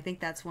 and I think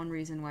that's one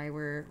reason why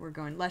we're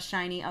going less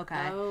shiny.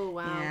 Okay. Oh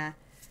wow. Yeah.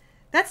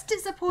 That's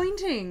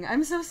disappointing.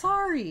 I'm so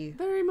sorry.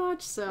 Very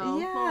much so.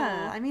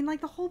 Yeah. I mean,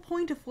 like, the whole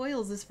point of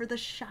foils is for the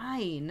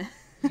shine.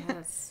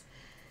 Yes.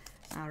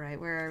 All right,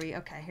 where are we?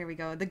 Okay, here we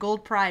go. The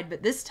Gold Pride,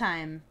 but this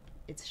time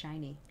it's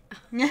shiny.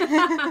 Okay.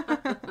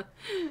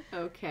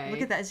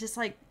 Look at that. It's just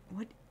like,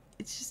 what?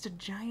 It's just a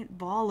giant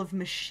ball of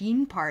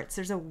machine parts.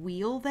 There's a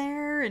wheel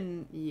there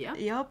and... Yep.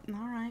 Yep.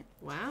 All right.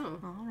 Wow.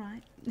 All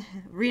right.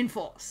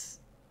 Reinforce.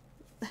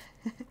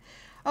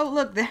 Oh,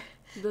 look, there.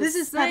 This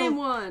is same pedal,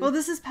 one. Well,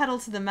 this is Pedal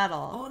to the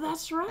Metal. Oh,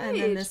 that's right. And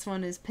then this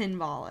one is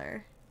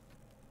Pinballer.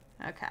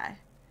 Okay.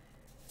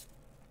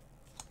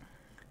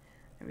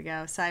 There we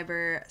go.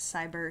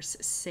 Cyber's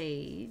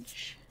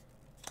Sage.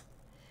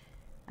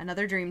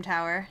 Another Dream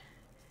Tower.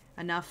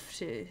 Enough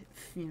to,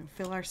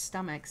 fill our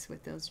stomachs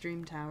with those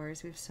Dream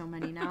Towers. We have so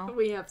many now.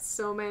 We have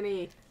so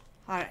many.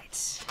 All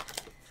right.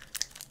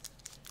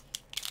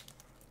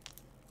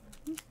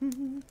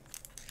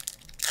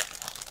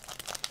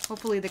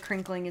 Hopefully the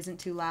crinkling isn't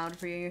too loud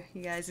for you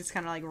guys. It's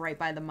kind of like right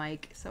by the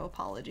mic, so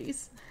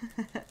apologies.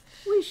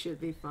 We should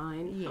be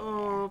fine. Yeah.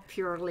 Oh,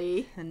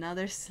 purely.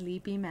 Another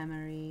sleepy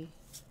memory.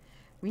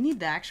 We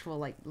need the actual,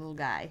 like, little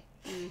guy.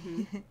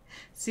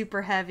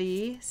 Super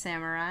Heavy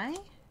Samurai.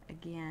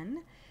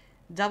 Again.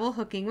 Double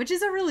Hooking, which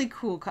is a really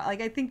cool...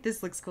 I think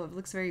this looks cool. It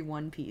looks very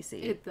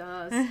one-piecey. It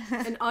does.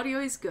 And audio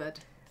is good.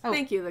 Oh,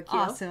 thank you, the Kyo.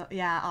 Awesome.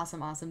 Yeah,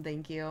 awesome.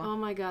 Thank you. Oh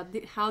my god.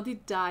 How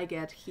did Dai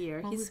get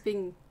here? He's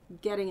been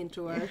getting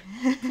into our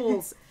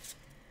pools.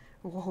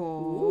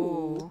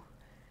 Whoa.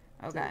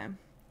 Okay.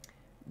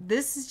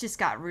 This has just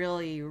got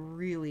really,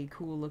 really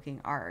cool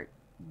looking art.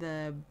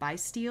 The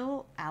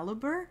Bisteel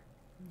Alibur?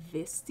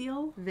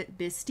 Vistiel?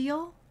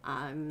 Bisteel?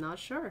 I'm not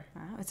sure.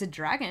 Oh, it's a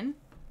dragon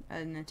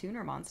and a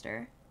tuner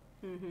monster.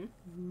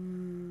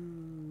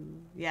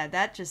 Yeah,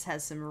 that just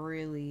has some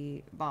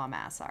really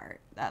bomb-ass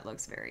art. That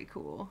looks very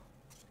cool.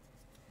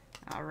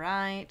 All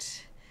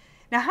right.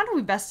 Now, how do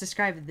we best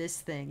describe this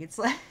thing? It's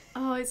like...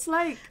 Oh, it's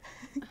like...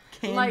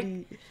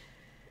 candy.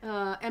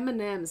 Like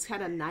M&M's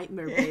had a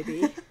nightmare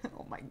baby.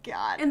 Oh my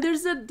god. And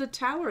there's the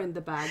tower in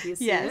the bag, you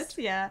see it? Yes,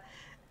 yeah.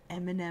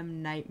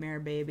 M&M Nightmare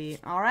Baby.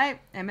 All right,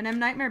 M&M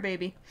Nightmare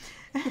Baby.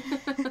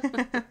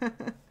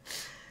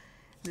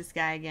 This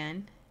this guy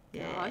again.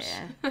 Gosh.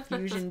 Yeah.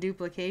 Fusion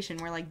duplication.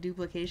 We're like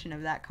duplication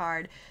of that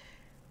card.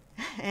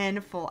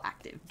 And full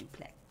active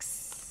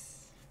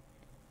duplex.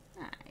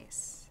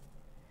 Nice.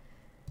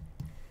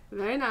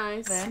 Very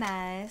nice. Very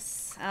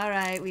nice. All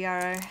right, we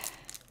are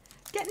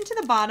getting to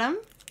the bottom.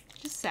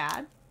 Just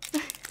sad.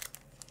 There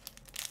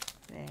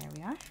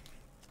we are.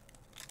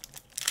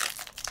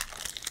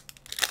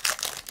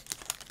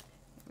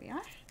 There we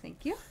are.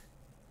 Thank you.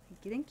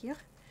 Thank you, thank you.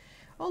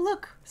 Oh,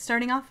 look.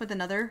 Starting off with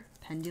another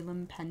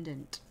pendulum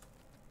pendant.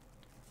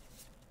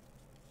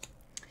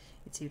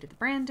 It's you to the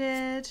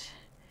branded.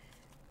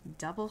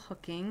 Double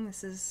hooking.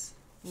 This is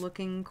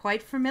looking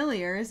quite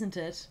familiar, isn't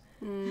it?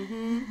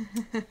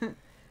 Mm-hmm.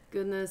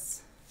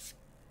 Goodness.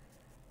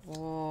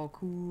 Oh,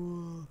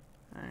 cool.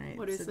 All right.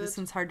 What is so this it?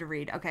 one's hard to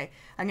read. Okay.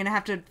 I'm going to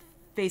have to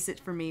face it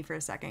for me for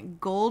a second.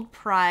 Gold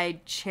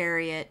Pride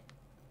Chariot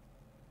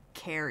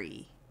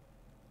Carry.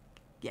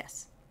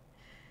 Yes.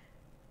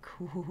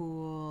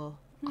 Cool.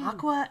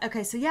 Aqua.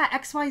 Okay, so yeah,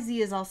 XYZ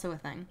is also a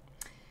thing.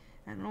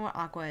 I don't know what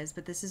aqua is,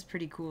 but this is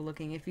pretty cool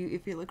looking. If you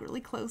look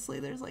really closely,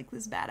 there's like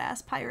this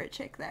badass pirate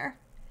chick there.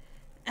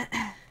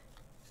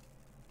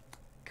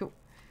 Cool.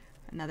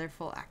 Another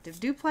full active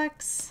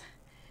duplex.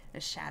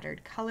 A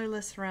shattered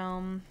colorless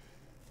realm.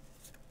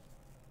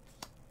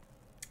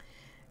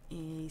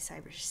 A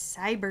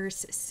cyber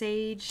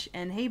sage.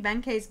 And hey,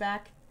 Benkei's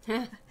back.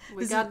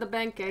 We got the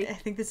Benkei. I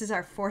think this is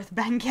our 4th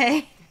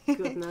Benkei.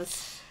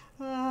 Goodness.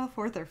 4th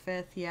or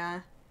 5th,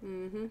 yeah.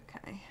 Mm-hmm.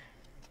 Okay.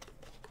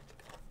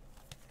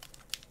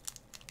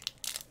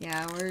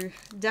 Yeah, we're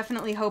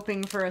definitely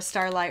hoping for a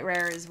Starlight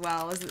Rare as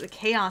well. Is it the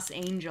Chaos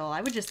Angel?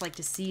 I would just like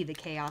to see the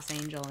Chaos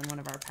Angel in one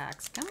of our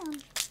packs. Come on.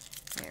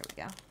 There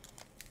we go.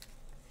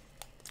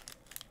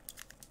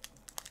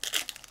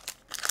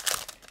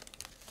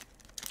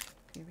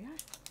 Here we are.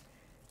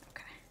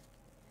 Okay.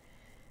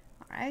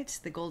 Alright,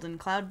 the Golden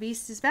Cloud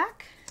Beast is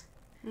back.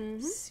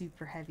 Mm-hmm.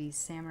 Super Heavy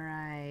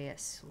Samurai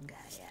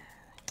Sugaya.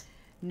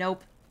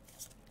 Nope.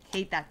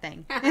 Hate that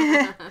thing.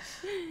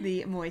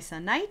 The Moisa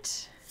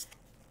Knight.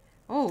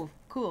 Oh,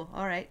 cool.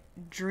 All right.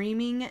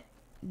 Dreaming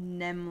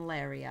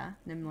Nemlaria.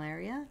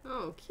 Nemlaria?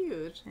 Oh,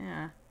 cute.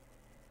 Yeah.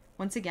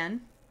 Once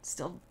again,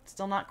 still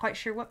not quite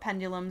sure what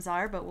pendulums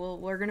are, but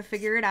we're going to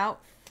figure it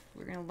out.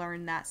 We're going to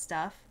learn that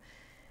stuff.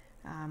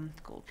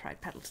 Gold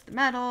Pride Pedal to the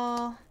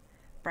Metal.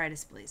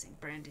 Brightest Blazing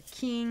Branded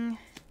King.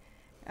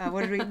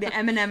 What did we... The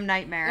M&M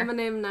Nightmare.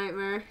 M&M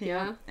Nightmare.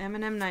 Yeah.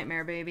 M&M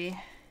Nightmare, baby.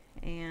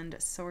 And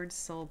Sword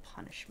Soul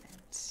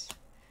Punishment.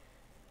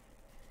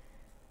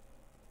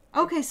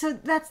 Okay, so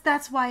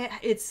that's why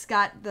it's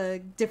got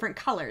the different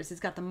colors. It's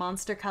got the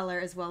monster color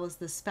as well as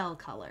the spell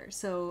color.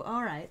 So,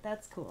 all right,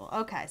 that's cool.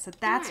 Okay, so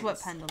that's Nice.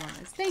 what pendulum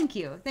is. Thank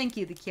you,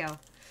 the Kyo.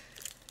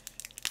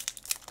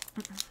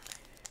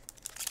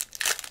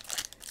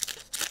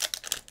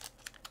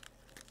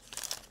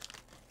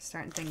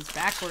 Starting things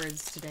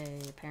backwards today,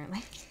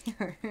 apparently,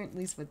 or at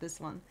least with this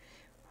one.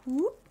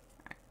 Whoop.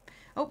 All right.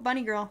 Oh,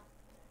 bunny girl,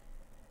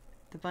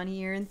 the bunny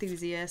ear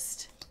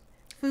enthusiast.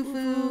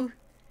 Foo-foo.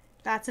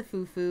 That's a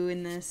foo-foo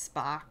in this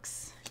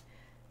box.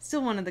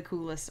 Still one of the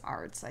coolest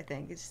arts, I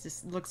think. It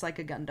just looks like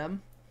a Gundam.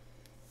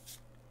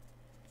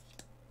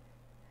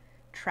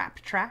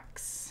 Trap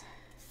Tracks.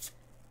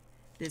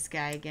 This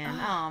guy again.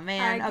 Oh,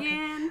 man.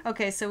 Again.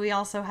 Okay, so we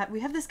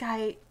have this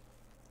guy.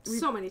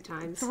 So many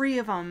times. 3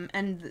 of them,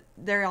 and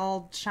they're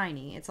all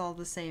shiny. It's all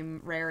the same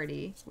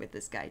rarity with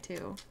this guy,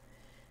 too.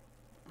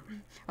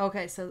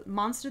 Okay, so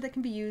monster that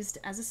can be used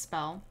as a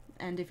spell.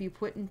 And if you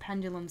put in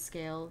pendulum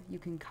scale, you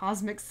can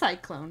Cosmic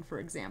Cyclone, for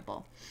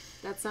example.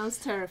 That sounds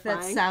terrifying.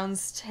 That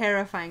sounds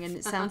terrifying, and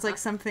it sounds like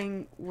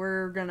something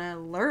we're gonna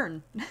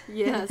learn.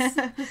 Yes.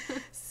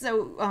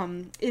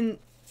 So,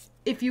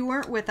 if you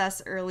weren't with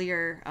us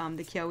earlier,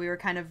 the Kyo, we were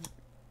kind of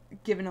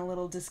given a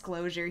little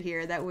disclosure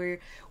here that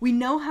we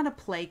know how to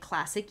play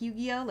classic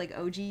Yu-Gi-Oh, like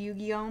OG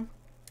Yu-Gi-Oh,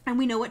 and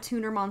we know what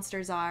tuner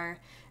monsters are.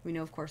 We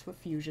know, of course, what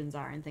fusions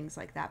are and things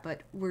like that,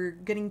 but we're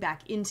getting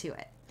back into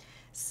it.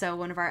 So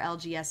one of our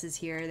LGSs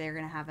here, they're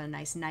going to have a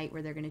nice night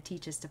where they're going to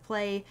teach us to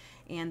play,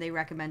 and they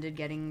recommended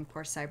getting, of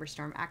course,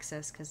 Cyberstorm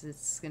Access because it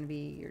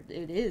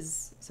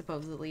is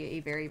supposedly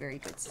a very, very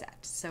good set.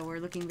 So we're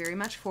looking very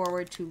much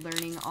forward to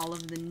learning all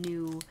of the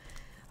new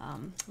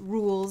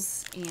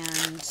rules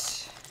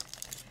and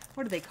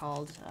what are they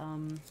called?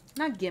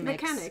 Not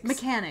gimmicks.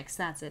 Mechanics,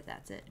 that's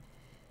it.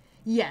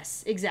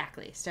 Yes,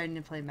 exactly. Starting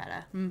to play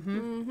meta.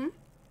 Mm-hmm.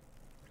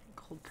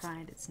 Gold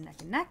Pride, it's neck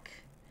and neck.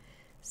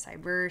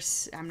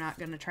 Cybers, I'm not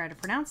going to try to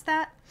pronounce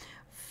that.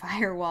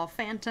 Firewall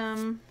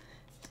Phantom.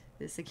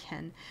 This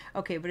again.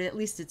 Okay, but at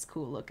least it's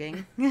cool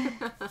looking.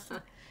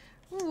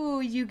 Ooh,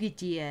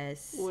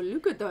 yugioh. Oh,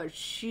 look at that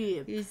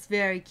sheep. It's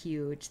very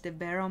cute. The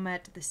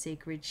Baromet, the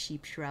sacred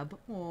sheep shrub.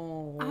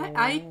 Oh.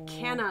 I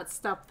cannot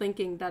stop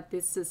thinking that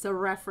this is a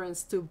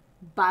reference to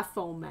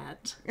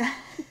Baphomet.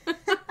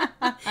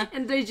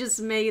 And they just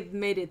made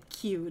it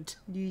cute.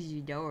 It's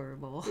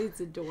adorable. It's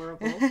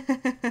adorable.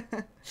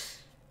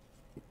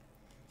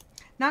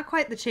 Not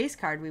quite the chase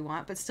card we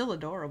want, but still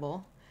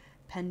adorable.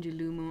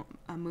 Pendulum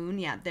Moon.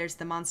 Yeah, there's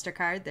the monster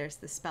card. There's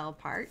the spell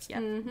part. Yep.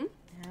 Mm-hmm.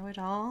 Now it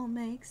all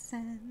makes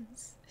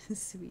sense.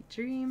 Sweet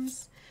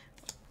dreams.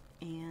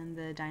 And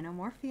the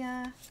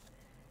Dinomorphia.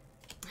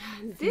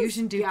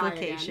 Fusion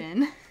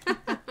duplication.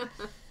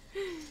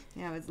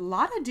 Yeah, it's a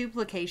lot of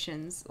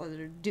duplications, or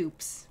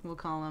dupes, we'll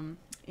call them,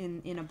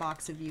 in a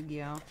box of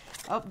Yu-Gi-Oh!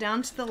 Oh,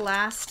 down to the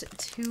last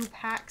 2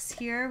 packs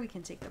here. We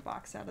can take the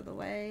box out of the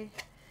way.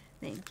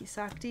 Thank you,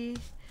 Sakti.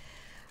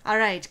 All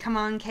right, come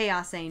on,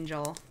 Chaos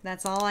Angel.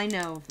 That's all I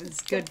know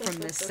is good from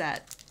this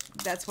set.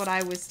 That's what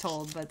I was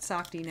told, but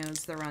Sakti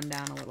knows the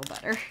rundown a little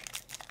better.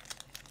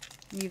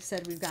 You've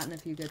said we've gotten a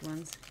few good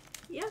ones.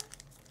 Yeah.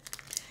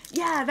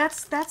 Yeah,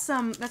 that's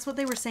what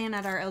they were saying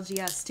at our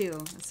LGS too.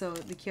 So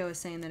the Kyo is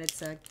saying that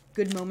it's a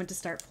good moment to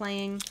start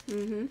playing.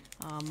 Mm-hmm.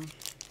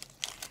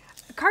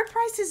 Card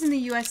prices in the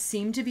US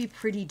seem to be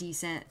pretty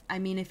decent. I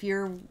mean, if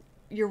you're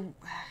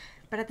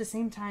but at the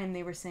same time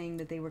they were saying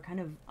that they were kind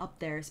of up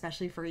there,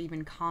 especially for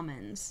even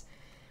commons.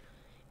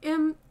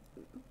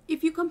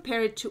 If you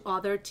compare it to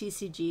other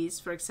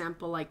TCGs, for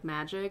example, like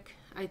Magic,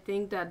 I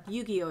think that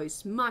Yu-Gi-Oh!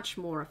 Is much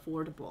more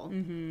affordable.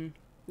 Mm-hmm.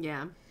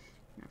 Yeah.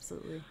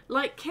 Absolutely.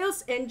 Like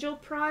Chaos Angel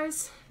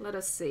price, let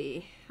us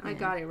see. Yeah. I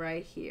got it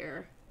right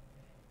here.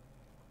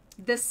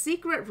 The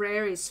secret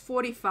rare is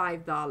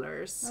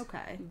 $45.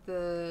 Okay.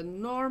 The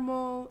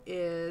normal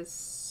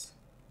is...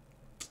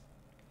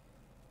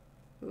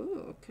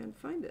 Ooh, can't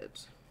find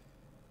it.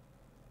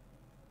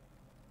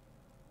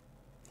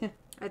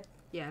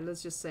 Yeah,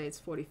 let's just say it's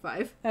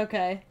 45.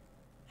 Okay.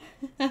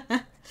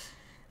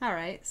 All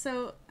right.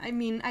 So, I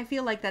mean, I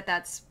feel like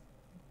that's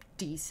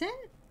decent,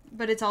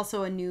 but it's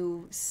also a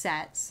new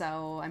set,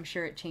 so I'm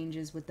sure it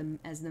changes with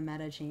as the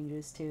meta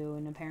changes too,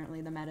 and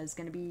apparently the meta is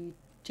going to be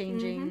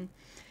changing. Mm-hmm.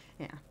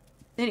 Yeah.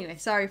 Anyway,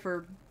 sorry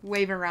for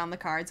waving around the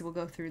cards. We'll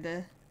go through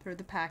the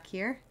pack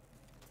here.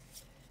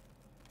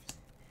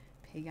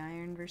 Pig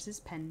Iron versus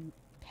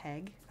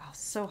Peg. Oh,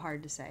 so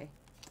hard to say.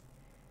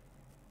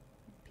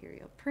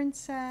 Imperial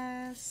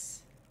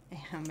Princess.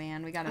 Oh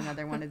man, we got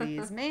another one of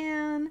these.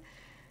 Man.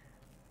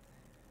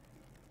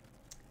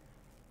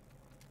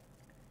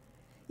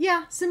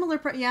 Yeah, similar.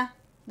 Yeah,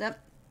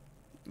 yep.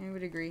 I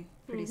would agree.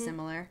 Pretty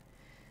similar.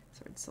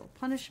 Sword Soul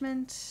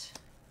Punishment.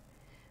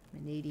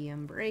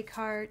 Vanadium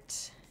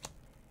Breakheart.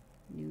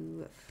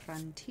 New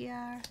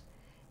Frontier.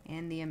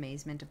 And the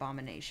Amazement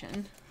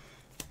Abomination.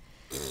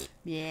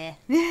 Yeah.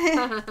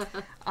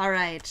 All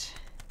right.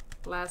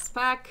 Last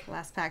pack.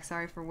 Last pack.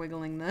 Sorry for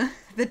wiggling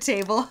the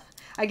table.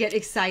 I get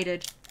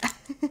excited.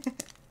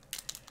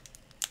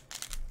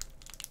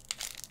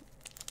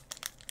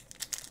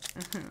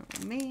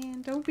 Oh,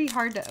 man. Don't be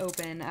hard to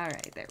open. All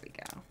right. There we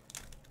go.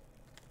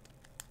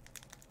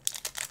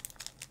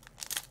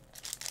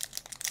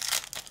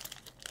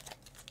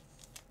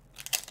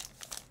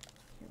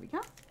 Here we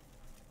go.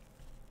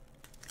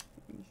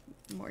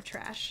 More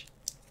trash.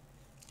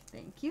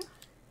 Thank you.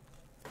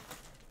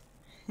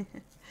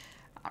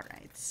 All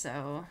right,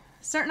 so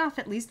starting off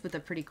at least with a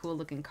pretty cool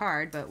looking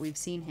card, but we've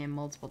seen him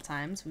multiple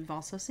times. We've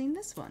also seen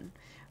this one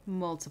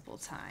multiple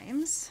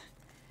times.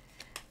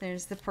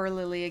 There's the Pearl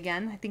Lily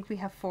again. I think we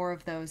have 4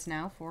 of those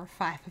now, 4 or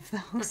 5 of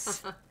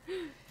those.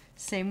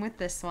 Same with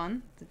this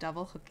one, the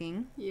double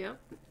hooking. Yep.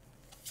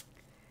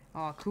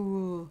 Oh,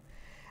 cool.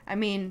 I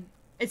mean,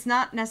 it's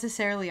not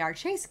necessarily our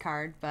chase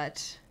card,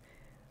 but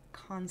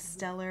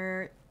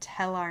Constellar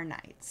Tellar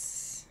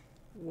Knights.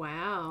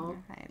 Wow.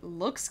 It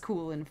looks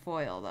cool in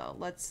foil, though.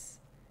 Let's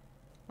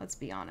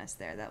be honest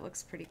there. That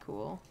looks pretty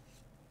cool.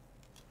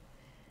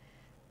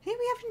 Hey,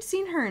 we haven't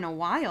seen her in a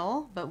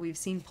while, but we've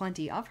seen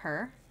plenty of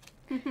her.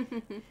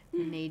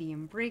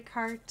 Vanadium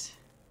Breakheart.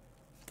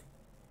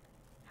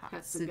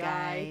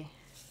 Hatsugai.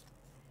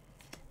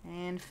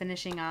 And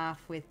finishing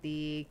off with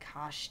the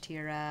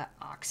Kashtira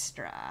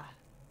Oxtra.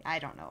 I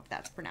don't know if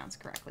that's pronounced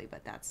correctly,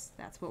 but that's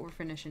what we're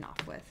finishing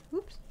off with.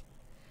 Oops.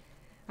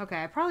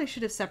 Okay, I probably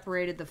should have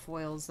separated the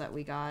foils that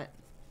we got.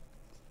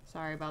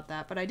 Sorry about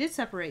that, but I did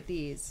separate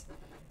these.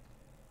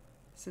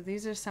 So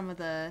these are some of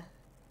the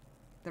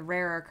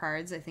rarer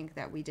cards I think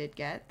that we did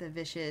get. The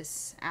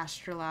Vicious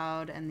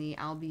Astrolaud and the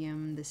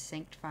Albium, the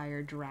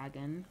Sanctifier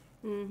Dragon.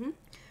 Mm-hmm.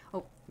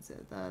 Oh, is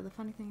it the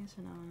funny thing is,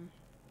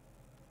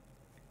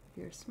 if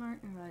you're smart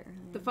and buy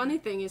early. The funny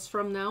thing is,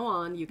 from now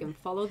on, you can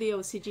follow the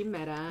OCG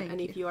meta, and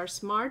if you are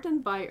smart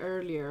and buy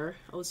earlier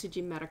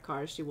OCG meta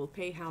cards, you will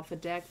pay half a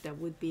deck that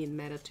would be in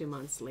meta 2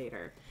 months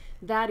later.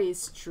 That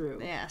is true.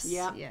 Yes.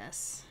 Yeah.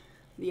 Yes.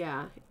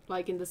 Yeah.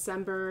 Like in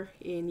December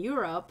in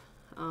Europe,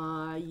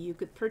 you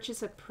could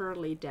purchase a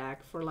Pearly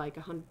deck for like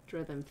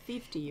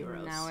 150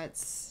 euros. Now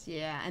it's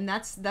and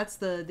that's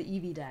the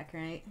EV deck,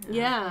 right?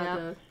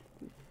 Yeah. Yep.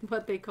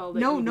 What they call the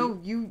EV. No,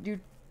 you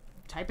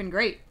typing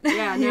great.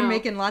 Yeah, you're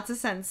making lots of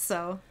sense,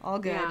 so all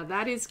good. Yeah,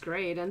 that is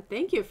great, and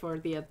thank you for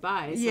the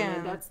advice. Yeah,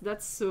 I mean,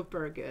 that's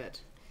super good.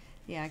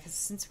 Yeah, because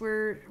since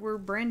we're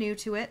brand new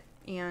to it,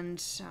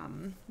 and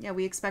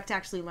we expect to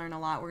actually learn a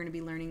lot. We're going to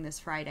be learning this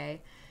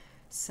Friday,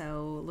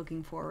 so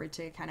looking forward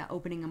to kind of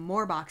opening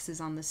more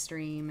boxes on the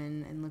stream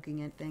and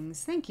looking at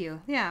things. Thank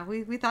you. Yeah,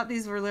 we thought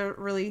these were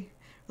really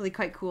really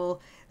quite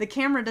cool. The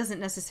camera doesn't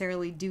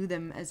necessarily do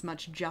them as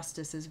much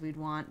justice as we'd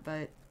want,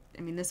 but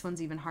I mean, this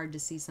one's even hard to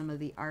see some of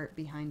the art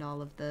behind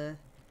all of the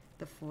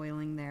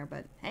foiling there,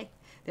 but hey,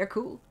 they're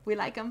cool. We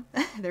like them.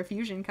 They're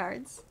fusion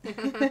cards.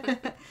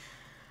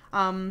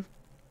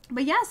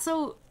 But yeah,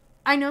 so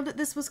I know that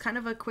this was kind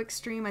of a quick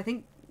stream. I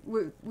think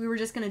we were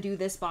just going to do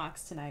this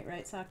box tonight,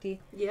 right, Sakti?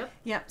 Yep.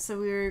 Yep, so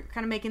we were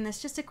kind of making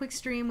this just a quick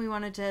stream. We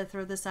wanted to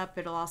throw this up.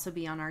 It'll also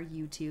be on our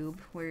YouTube,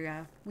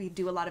 where we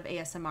do a lot of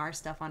ASMR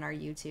stuff on our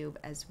YouTube,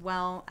 as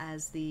well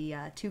as the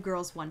Two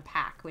Girls, One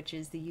Pack, which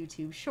is the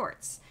YouTube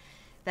shorts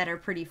that are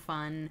pretty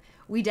fun.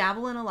 We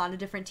dabble in a lot of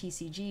different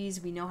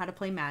TCGs. We know how to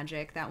play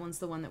Magic. That one's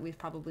the one that we've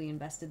probably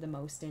invested the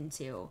most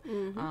into.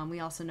 We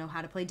also know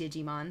how to play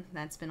Digimon.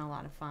 That's been a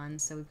lot of fun.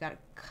 So we've got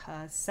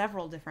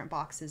several different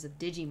boxes of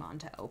Digimon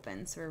to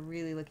open. So we're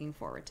really looking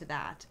forward to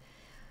that.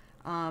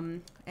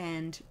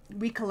 And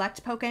we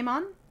collect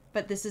Pokemon,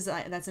 but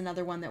that's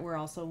another one that we're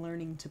also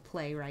learning to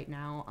play right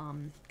now,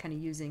 kind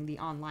of using the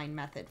online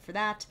method for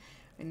that.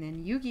 And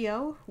then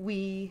Yu-Gi-Oh!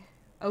 We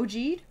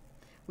OG'd.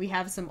 We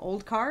have some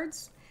old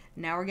cards.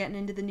 Now we're getting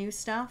into the new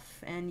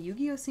stuff, and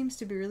Yu-Gi-Oh seems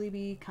to really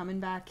be coming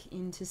back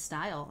into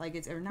style. Like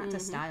or not to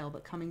style,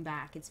 but coming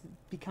back. It's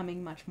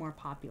becoming much more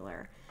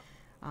popular.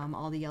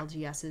 All the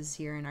LGSs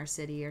here in our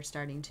city are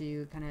starting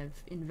to kind of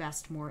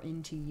invest more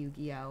into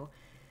Yu-Gi-Oh,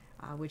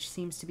 which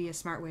seems to be a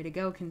smart way to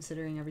go,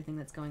 considering everything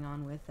that's going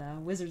on with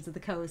Wizards of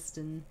the Coast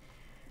and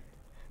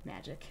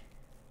Magic.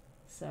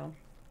 So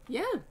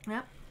yeah.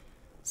 Yep.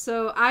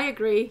 So I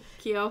agree,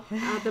 Kyo.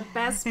 The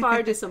best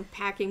part is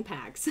unpacking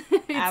packs.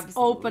 It's Absolutely.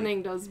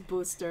 opening those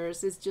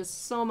boosters. It's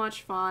just so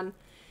much fun.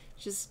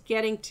 Just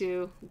getting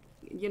to,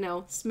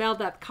 smell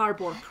that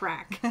cardboard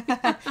crack.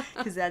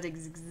 Because that's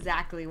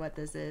exactly what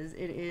this is.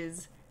 It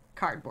is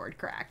cardboard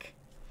crack.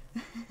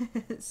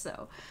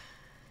 So,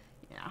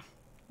 yeah.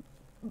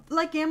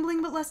 Like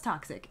gambling, but less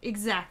toxic.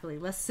 Exactly.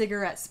 Less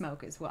cigarette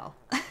smoke as well.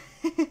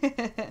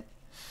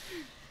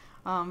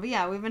 But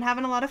yeah, we've been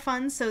having a lot of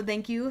fun, so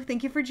thank you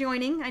for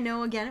joining. I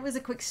know, again, it was a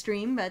quick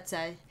stream, but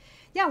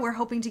yeah, we're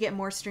hoping to get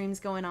more streams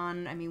going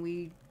on. I mean,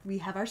 we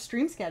have our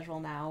stream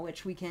schedule now,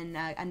 which we can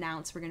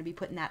announce. We're going to be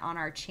putting that on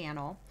our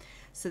channel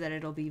so that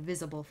it'll be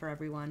visible for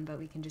everyone, but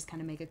we can just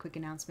kind of make a quick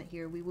announcement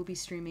here. We will be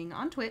streaming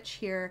on Twitch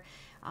here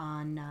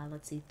on,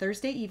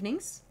 Thursday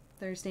evenings,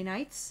 Thursday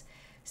nights,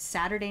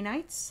 Saturday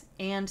nights,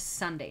 and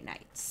Sunday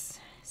nights.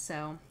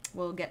 So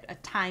we'll get a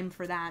time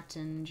for that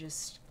and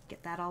just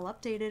get that all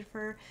updated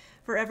for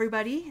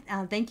everybody.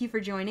 Thank you for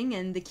joining,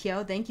 and the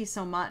Kyo, thank you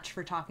so much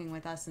for talking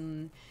with us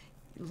and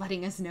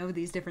letting us know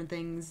these different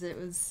things.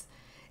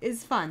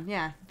 It's fun.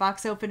 Yeah,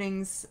 box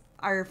openings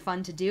are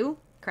fun to do.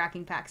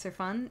 Cracking packs are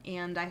fun,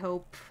 and I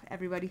hope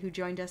everybody who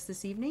joined us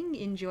this evening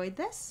enjoyed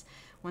this.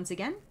 Once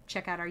again,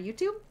 check out our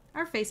YouTube,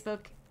 our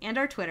Facebook, and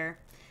our Twitter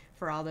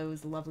for all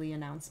those lovely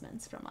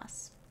announcements from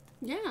us.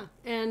 Yeah,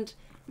 and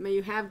may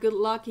you have good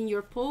luck in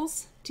your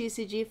pulls,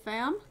 TCG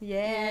fam.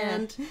 Yeah.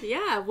 And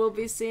yeah, we'll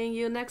be seeing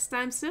you next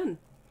time soon.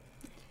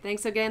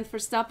 Thanks again for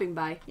stopping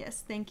by.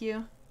 Yes, thank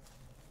you.